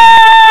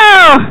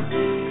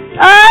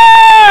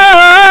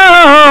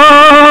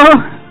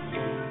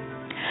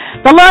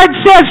 The Lord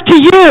says to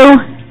you,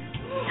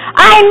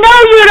 I know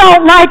you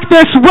don't like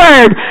this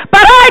word,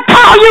 but I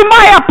call you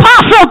my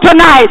apostle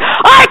tonight.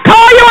 I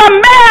call you a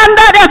man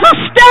that has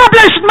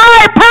established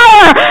my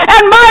power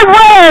and my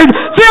word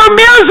through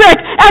music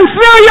and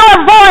through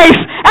your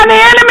voice. And the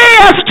enemy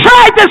has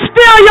tried to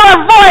steal your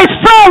voice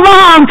so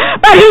long,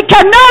 but he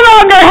can no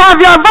longer have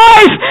your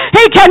voice.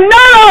 He can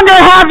no longer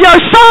have your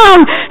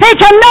song. He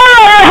can no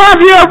longer have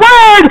your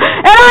word.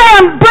 And I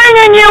am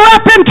bringing you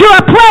up into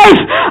a place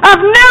of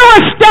new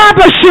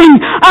establishing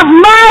of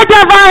my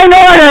divine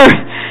order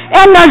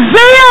in the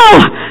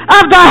zeal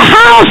of the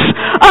house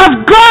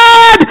of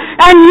God.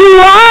 And you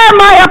are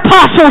my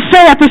apostle,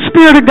 saith the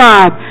Spirit of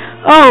God.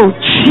 Oh,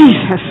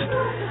 Jesus.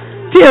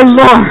 Dear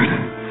Lord.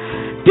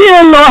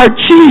 Dear Lord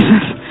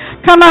Jesus.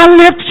 Come on,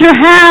 lift your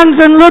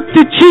hands and look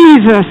to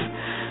Jesus.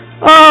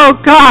 Oh,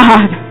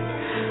 God.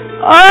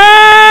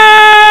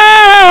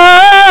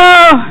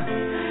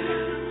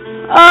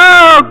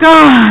 Oh,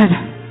 God.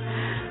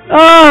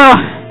 Oh,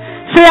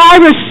 say, I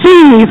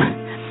receive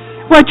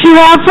what you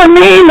have for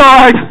me,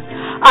 Lord.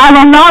 I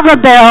will not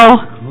rebel.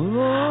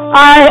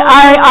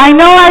 I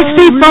know I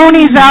see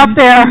phonies out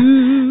there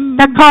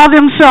that call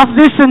themselves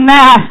this and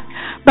that.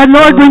 But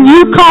Lord, when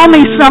you call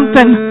me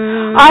something,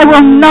 I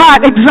will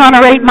not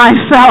exonerate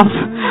myself,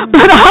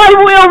 but I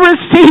will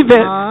receive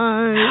it.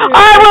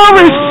 I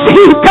will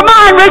receive. Come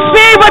on,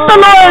 receive what the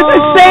Lord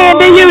is saying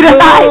to you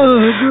tonight.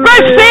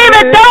 Receive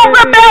it. Don't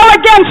rebel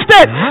against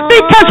it.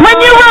 Because when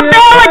you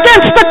rebel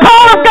against the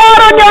call of God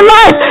on your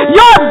life,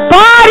 your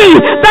body,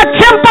 the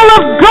temple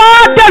of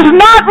God, does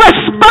not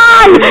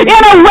respond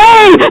in a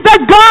way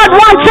that God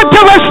wants it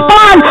to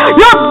respond.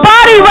 Your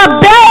body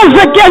rebels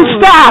against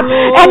that.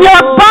 And your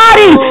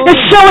body is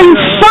showing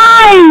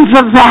signs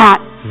of that.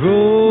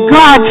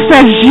 God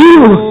says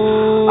you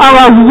are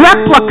a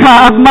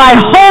replica of my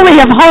Holy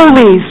of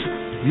Holies.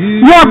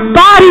 Your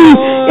body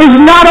is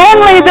not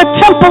only the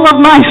temple of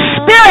my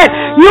spirit,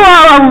 you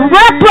are a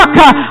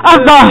replica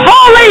of the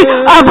Holy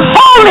of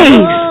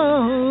Holies.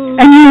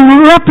 And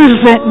you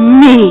represent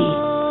me.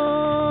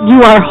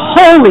 You are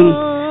holy.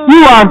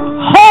 You are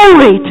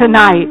holy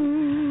tonight.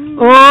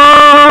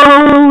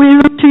 Oh, we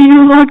look to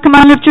you, Lord. Come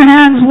on, lift your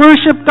hands.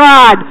 Worship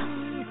God.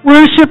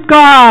 Worship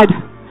God.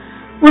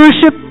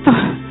 Worship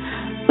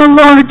the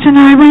Lord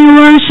tonight. We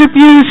worship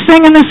you.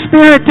 Sing in the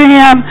Spirit to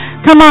Him.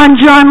 Come on,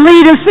 John.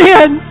 Lead us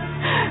in.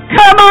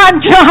 Come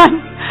on,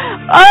 John.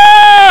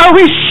 Oh,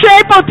 we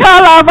shape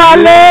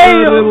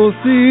Otalavaleo. Oh,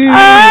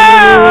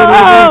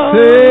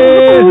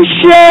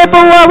 shape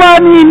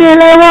Wawani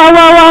Nele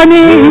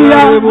Wawani.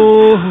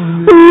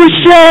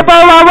 Shape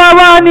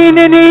Wawani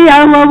Nene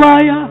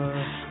Wawaya.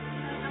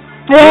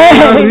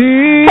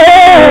 Hey,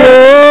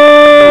 hey,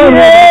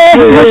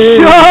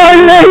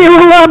 Shole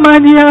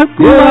Wamania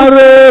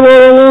Kuare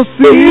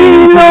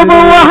Silo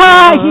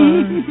Wahai.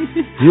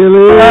 Oh,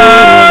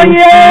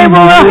 yeah,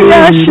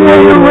 Wahaya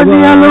Shole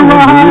Wania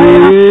Wahai.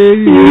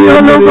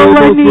 Yolo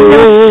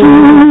Wania.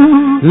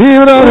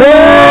 Libra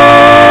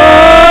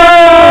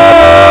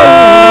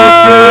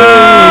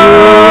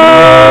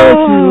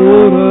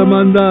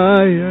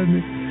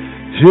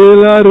we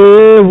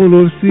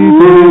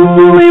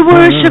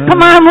worship,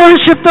 come on,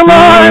 worship the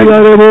Lord.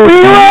 We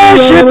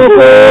worship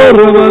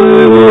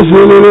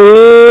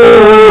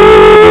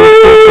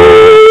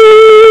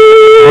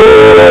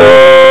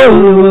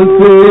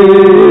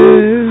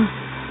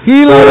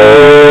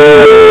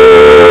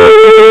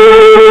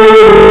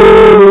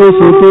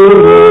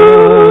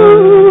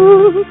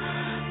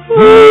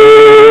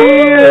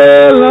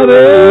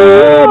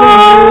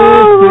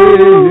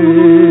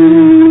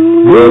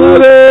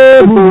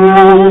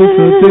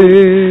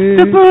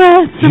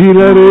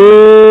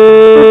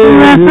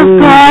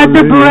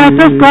the breath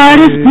of God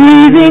is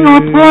breathing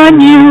upon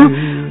you.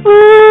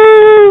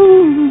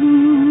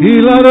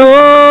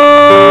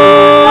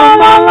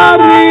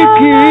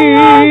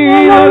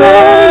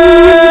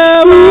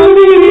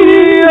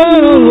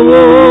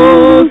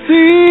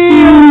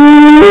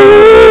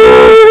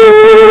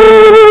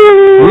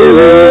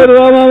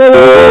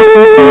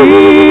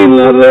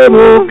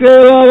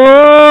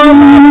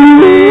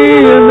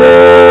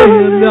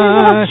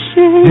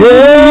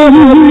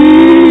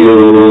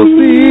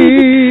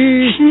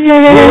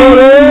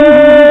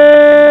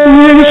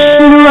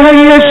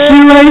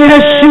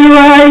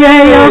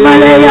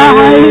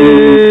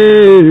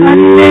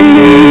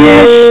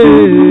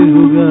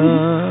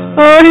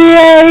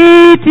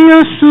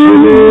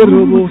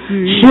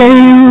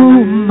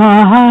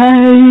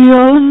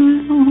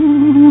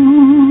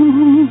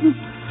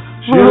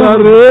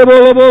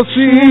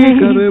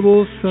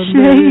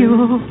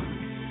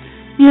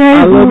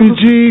 I love you,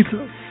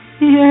 Jesus.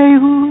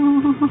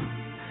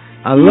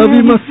 I love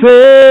you, my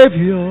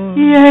Savior.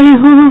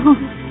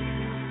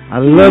 I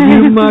love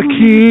you, my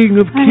King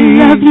of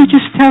Kings. I love you.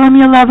 Just tell him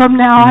you love him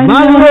now. I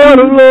love you.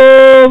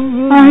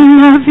 I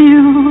love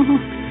you.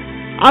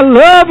 I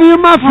love you,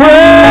 my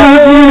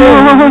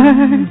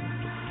friend.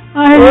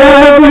 I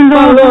love you,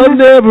 my love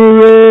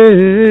never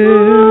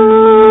ends.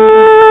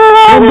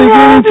 From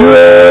beginning to end.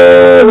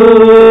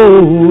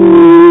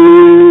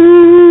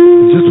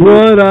 Just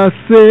what I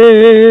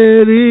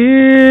said,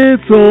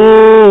 it's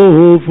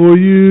all for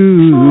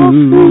you.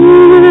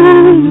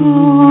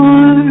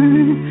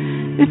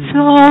 It's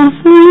all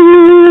for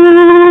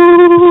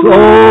you. It's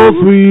all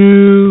for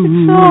you.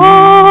 It's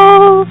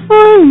all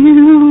for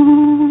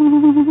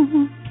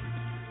you.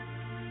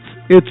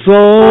 It's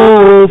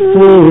all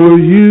for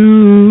you.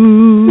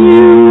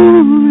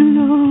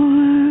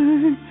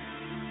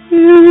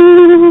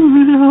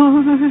 You,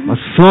 Lord. My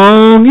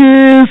song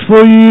is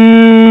for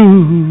you.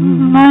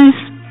 My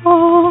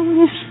song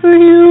is for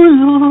you,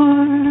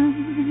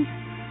 Lord.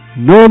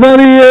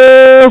 Nobody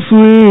else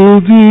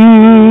will do.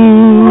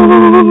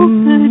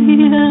 Nobody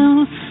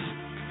else.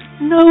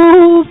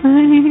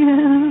 Nobody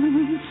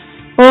else.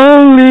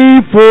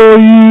 Only for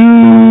you.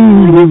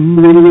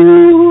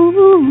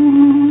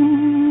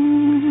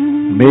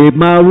 May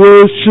my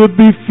worship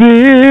be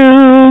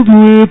filled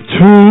with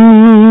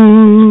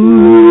truth.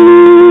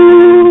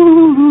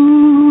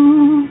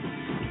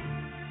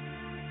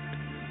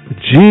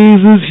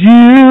 Jesus,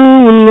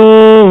 you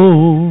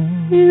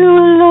alone. You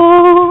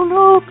alone,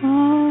 oh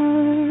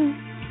God.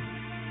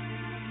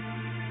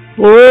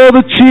 Oh,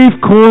 the chief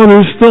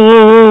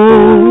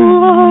cornerstone.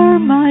 You are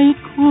my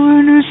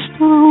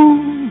cornerstone.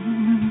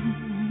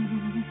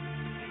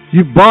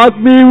 You bought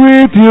me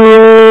with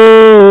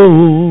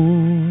your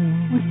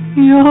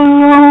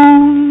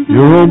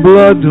own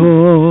blood,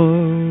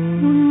 Lord,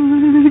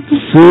 to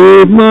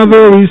save my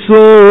very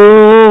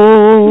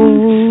soul.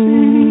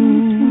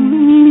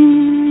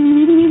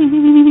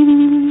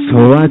 So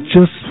I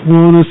just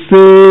want to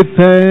say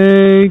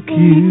thank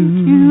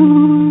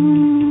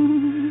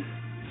you.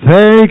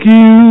 Thank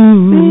you.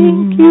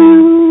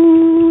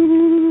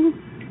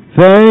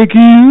 Thank you. Thank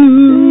you.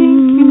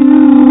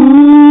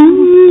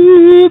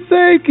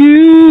 Thank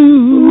you.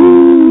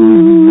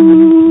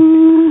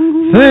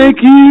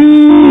 Thank you.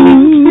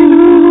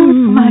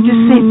 Come on, just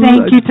say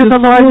thank you to the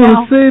Lord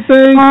now.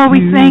 Oh,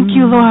 we thank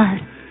you,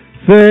 Lord.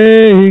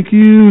 Thank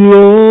you,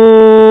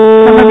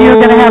 Lord. Some of you are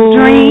going to have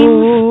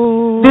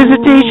dreams,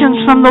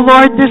 visitations from the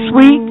Lord this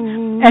week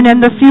and in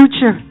the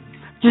future.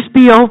 Just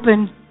be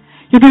open.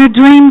 You're going to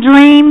dream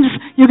dreams.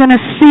 You're going to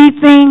see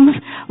things.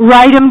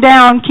 Write them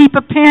down. Keep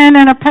a pen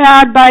and a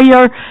pad by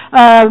your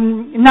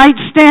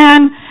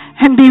nightstand.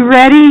 and be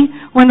ready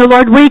when the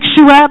Lord wakes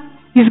you up.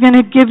 He's going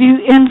to give you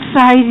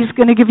insight. He's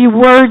going to give you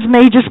words.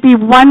 May just be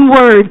one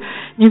word.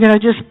 You're going to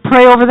just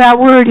pray over that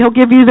word. He'll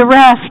give you the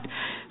rest.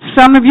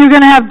 Some of you are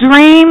going to have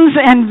dreams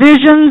and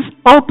visions,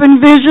 open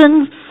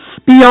visions.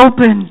 Be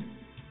open.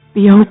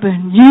 Be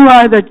open. You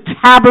are the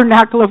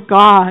tabernacle of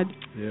God.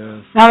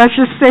 Yes. Now let's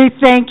just say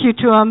thank you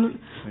to Him.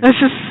 Let's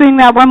just sing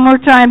that one more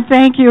time.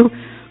 Thank you.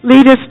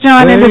 Lead us,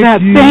 John, into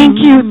that. Thank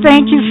you.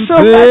 Thank you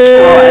so much,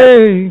 Lord.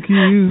 Thank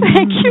you.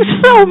 Thank you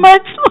so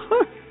much,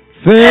 Lord.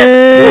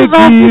 Thank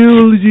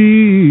you,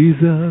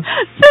 Jesus.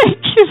 Thank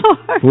you,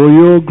 Lord. For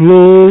your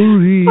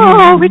glory.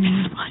 Oh, we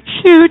just want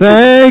you to.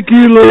 Thank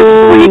you,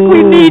 Lord. This week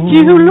we need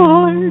you,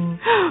 Lord.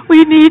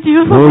 We need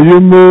you, Lord. For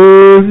your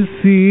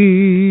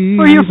mercy.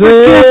 For your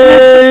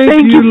forgiveness.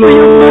 Thank you for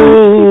your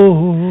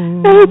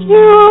mercy. Thank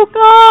you,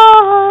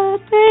 God.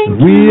 Thank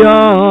you. We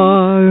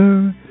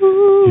are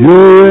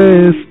your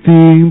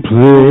resting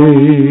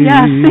place.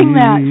 Yeah, sing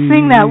that.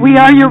 Sing that. We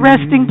are your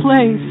resting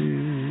place.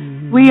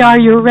 We are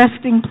your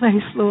resting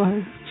place,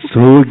 Lord.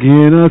 So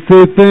again I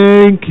say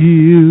thank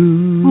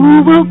you.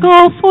 Who will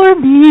go for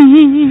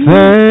me?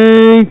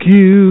 Thank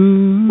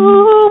you.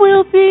 Who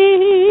will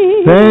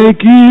be?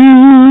 Thank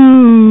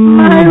you.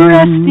 My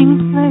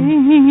resting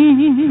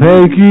place.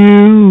 Thank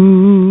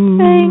you.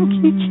 Thank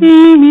you,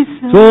 Jesus.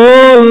 It's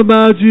all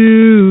about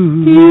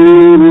you.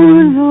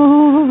 You,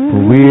 Lord.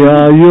 For we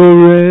are your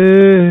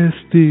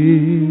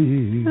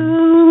resting place.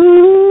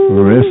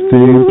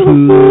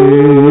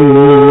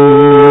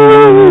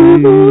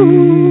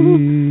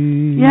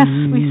 Yes,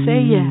 we say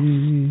yes.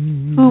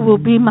 Who will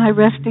be my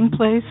resting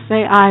place?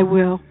 Say, I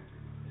will.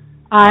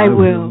 I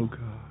will.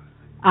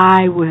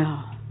 I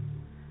will.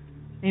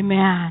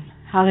 Amen.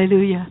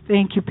 Hallelujah.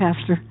 Thank you,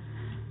 Pastor.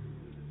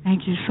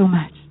 Thank you so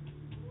much.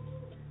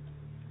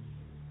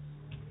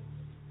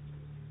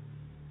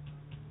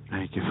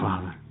 Thank you,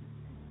 Father.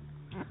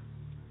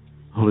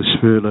 Holy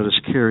Spirit, let us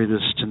carry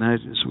this tonight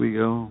as we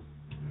go.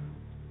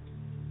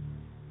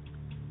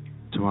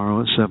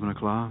 Tomorrow at 7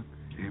 o'clock.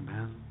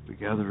 Amen. We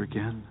gather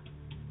again.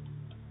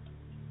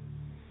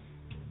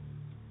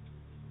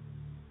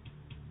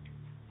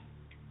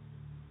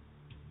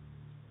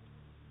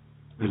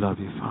 We love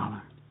you,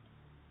 Father.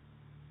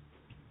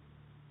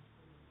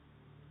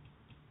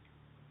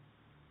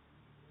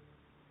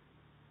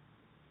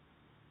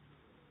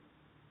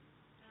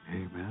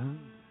 Amen.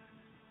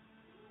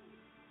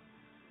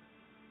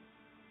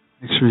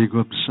 Make sure you go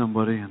up to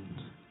somebody and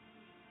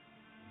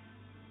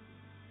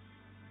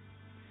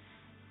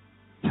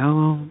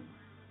tell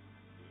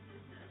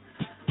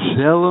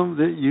them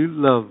that you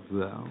love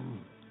them.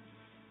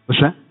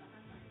 What's that?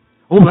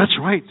 Oh, that's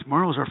right.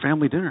 Tomorrow's our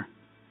family dinner.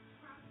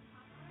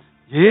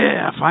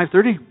 Yeah,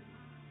 5:30.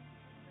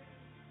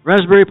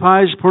 Raspberry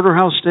pies,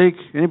 porterhouse steak.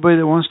 Anybody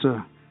that wants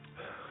to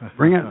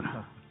bring it,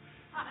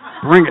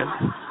 bring it,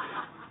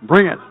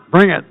 bring it,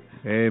 bring it.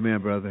 Amen,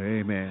 brother.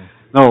 Amen.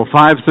 No,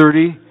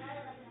 5:30.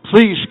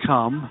 Please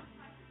come.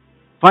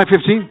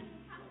 5:15.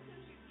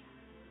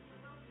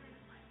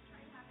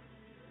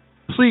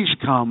 Please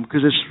come,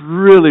 because it's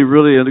really,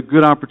 really a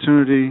good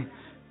opportunity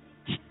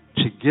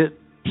to get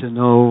to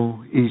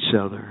know each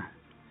other.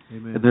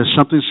 Amen. And there's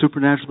something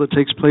supernatural that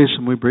takes place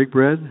when we break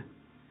bread.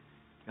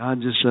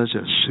 God just does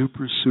a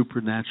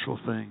supernatural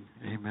thing.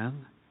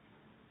 Amen.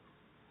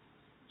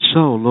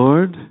 So,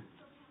 Lord.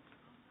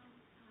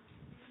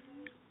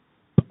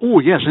 Oh,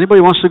 yes.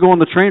 Anybody wants to go on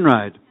the train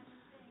ride?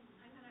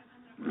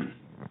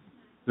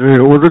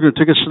 They're ordering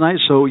tickets tonight,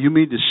 so you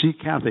need to see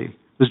Kathy.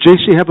 Does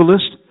JC have a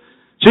list?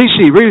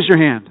 JC, raise your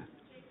hand.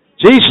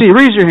 JC,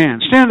 raise your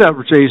hand. Stand up,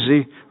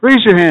 JC.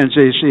 Raise your hand,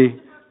 JC.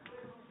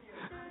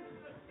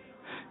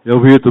 He'll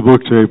be at the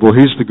book table.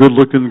 He's the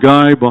good-looking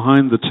guy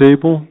behind the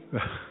table.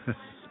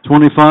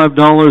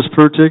 $25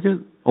 per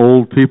ticket.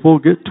 Old people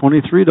get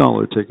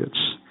 $23 tickets.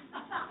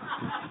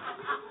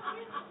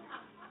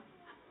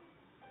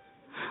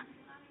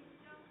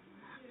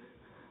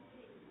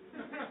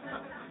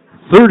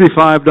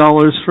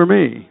 $35 for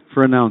me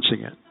for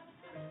announcing it.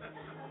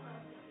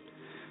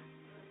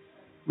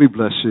 We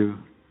bless you.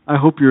 I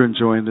hope you're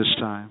enjoying this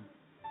time.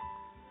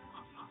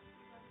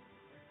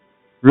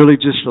 Really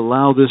just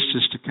allow this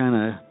just to kind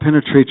of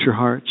penetrate your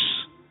hearts.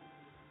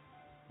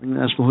 I'm going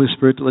to ask the Holy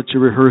Spirit to let you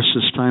rehearse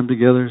this time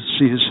together,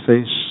 see His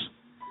face.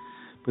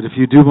 But if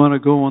you do want to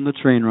go on the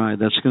train ride,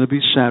 that's going to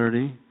be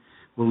Saturday.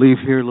 We'll leave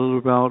here a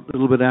little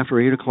bit after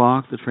 8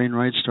 o'clock. The train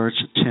ride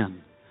starts at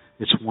 10.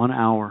 It's 1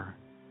 hour.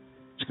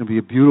 It's going to be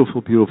a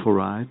beautiful, beautiful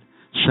ride.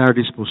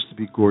 Saturday's supposed to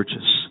be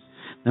gorgeous.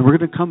 Then we're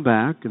going to come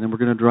back, and then we're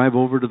going to drive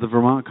over to the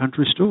Vermont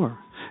Country Store.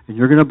 And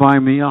you're going to buy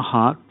me a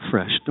hot,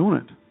 fresh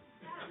donut.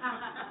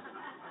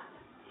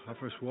 Hot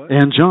fresh what?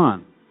 And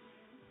John.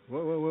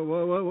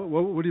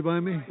 What do you buy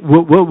me?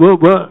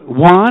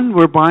 Juan,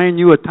 we're buying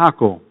you a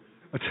taco.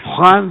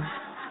 Juan.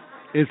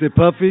 Is it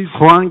Puffy's?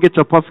 Juan gets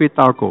a puffy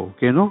taco,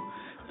 okay, no?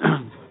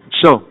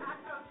 So,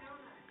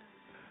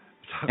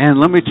 and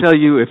let me tell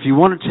you, if you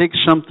want to take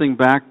something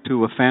back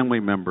to a family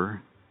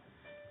member,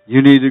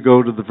 you need to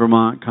go to the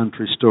Vermont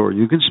Country Store.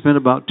 You can spend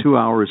about 2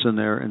 hours in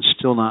there and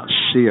still not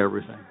see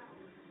everything.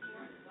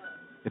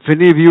 If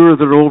any of you are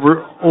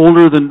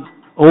older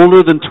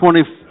than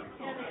 20,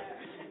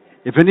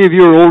 if any of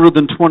you are older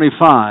than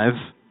 25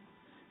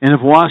 and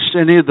have watched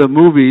any of the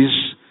movies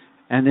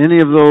and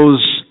any of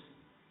those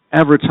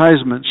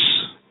advertisements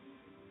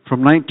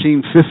from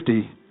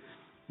 1950,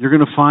 you're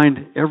going to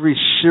find every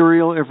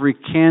cereal, every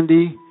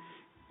candy,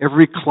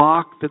 every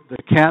clock that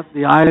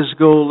the eyes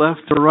go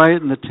left to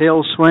right and the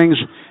tail swings.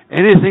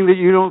 Anything that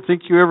you don't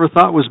think you ever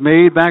thought was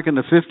made back in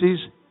the 50s,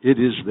 it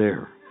is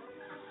there.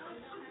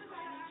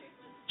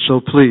 So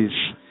please,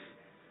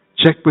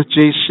 check with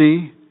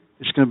JC.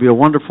 It's going to be a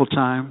wonderful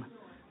time.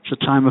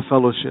 It's a time of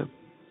fellowship.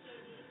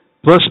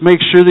 Plus, make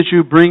sure that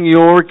you bring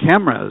your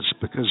cameras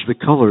because the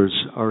colors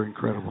are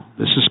incredible.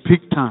 This is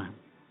peak time.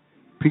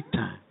 Peak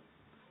time.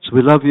 So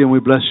we love you and we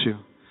bless you.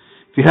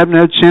 If you haven't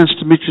had a chance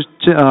to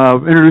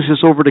introduce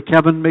us over to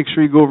Kevin, make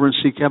sure you go over and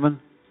see Kevin.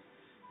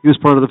 He was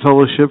part of the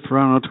fellowship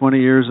for, 20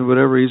 years or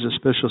whatever. He's a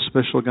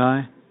special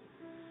guy.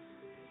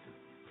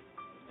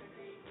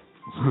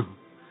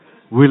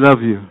 We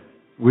love you.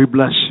 We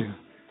bless you.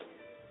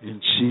 In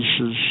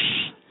Jesus.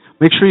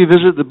 Make sure you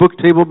visit the book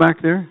table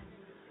back there.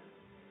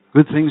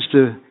 Good things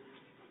to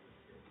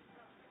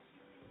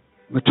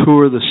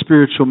mature the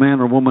spiritual man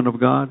or woman of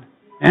God.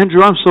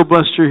 Andrew, I'm so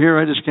blessed you're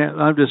here.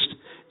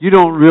 You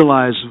don't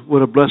realize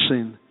what a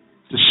blessing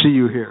to see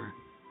you here.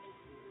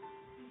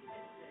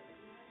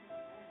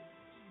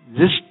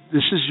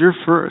 This is your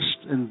first,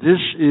 and this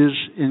is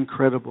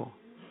incredible.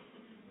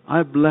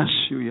 I bless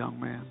you, young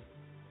man.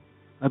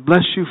 I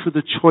bless you for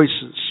the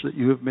choices that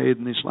you have made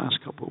in these last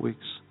couple of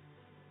weeks.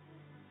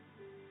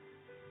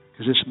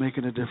 Because it's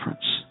making a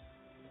difference.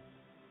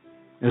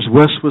 As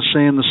Wes was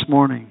saying this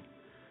morning,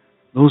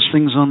 those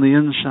things on the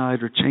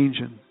inside are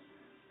changing.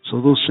 So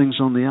those things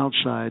on the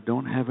outside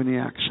don't have any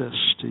access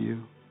to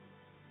you.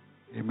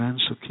 Amen.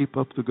 So keep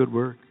up the good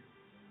work.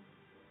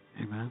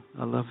 Amen.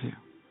 I love you.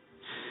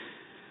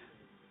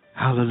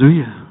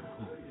 Hallelujah.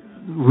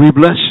 We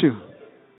bless you.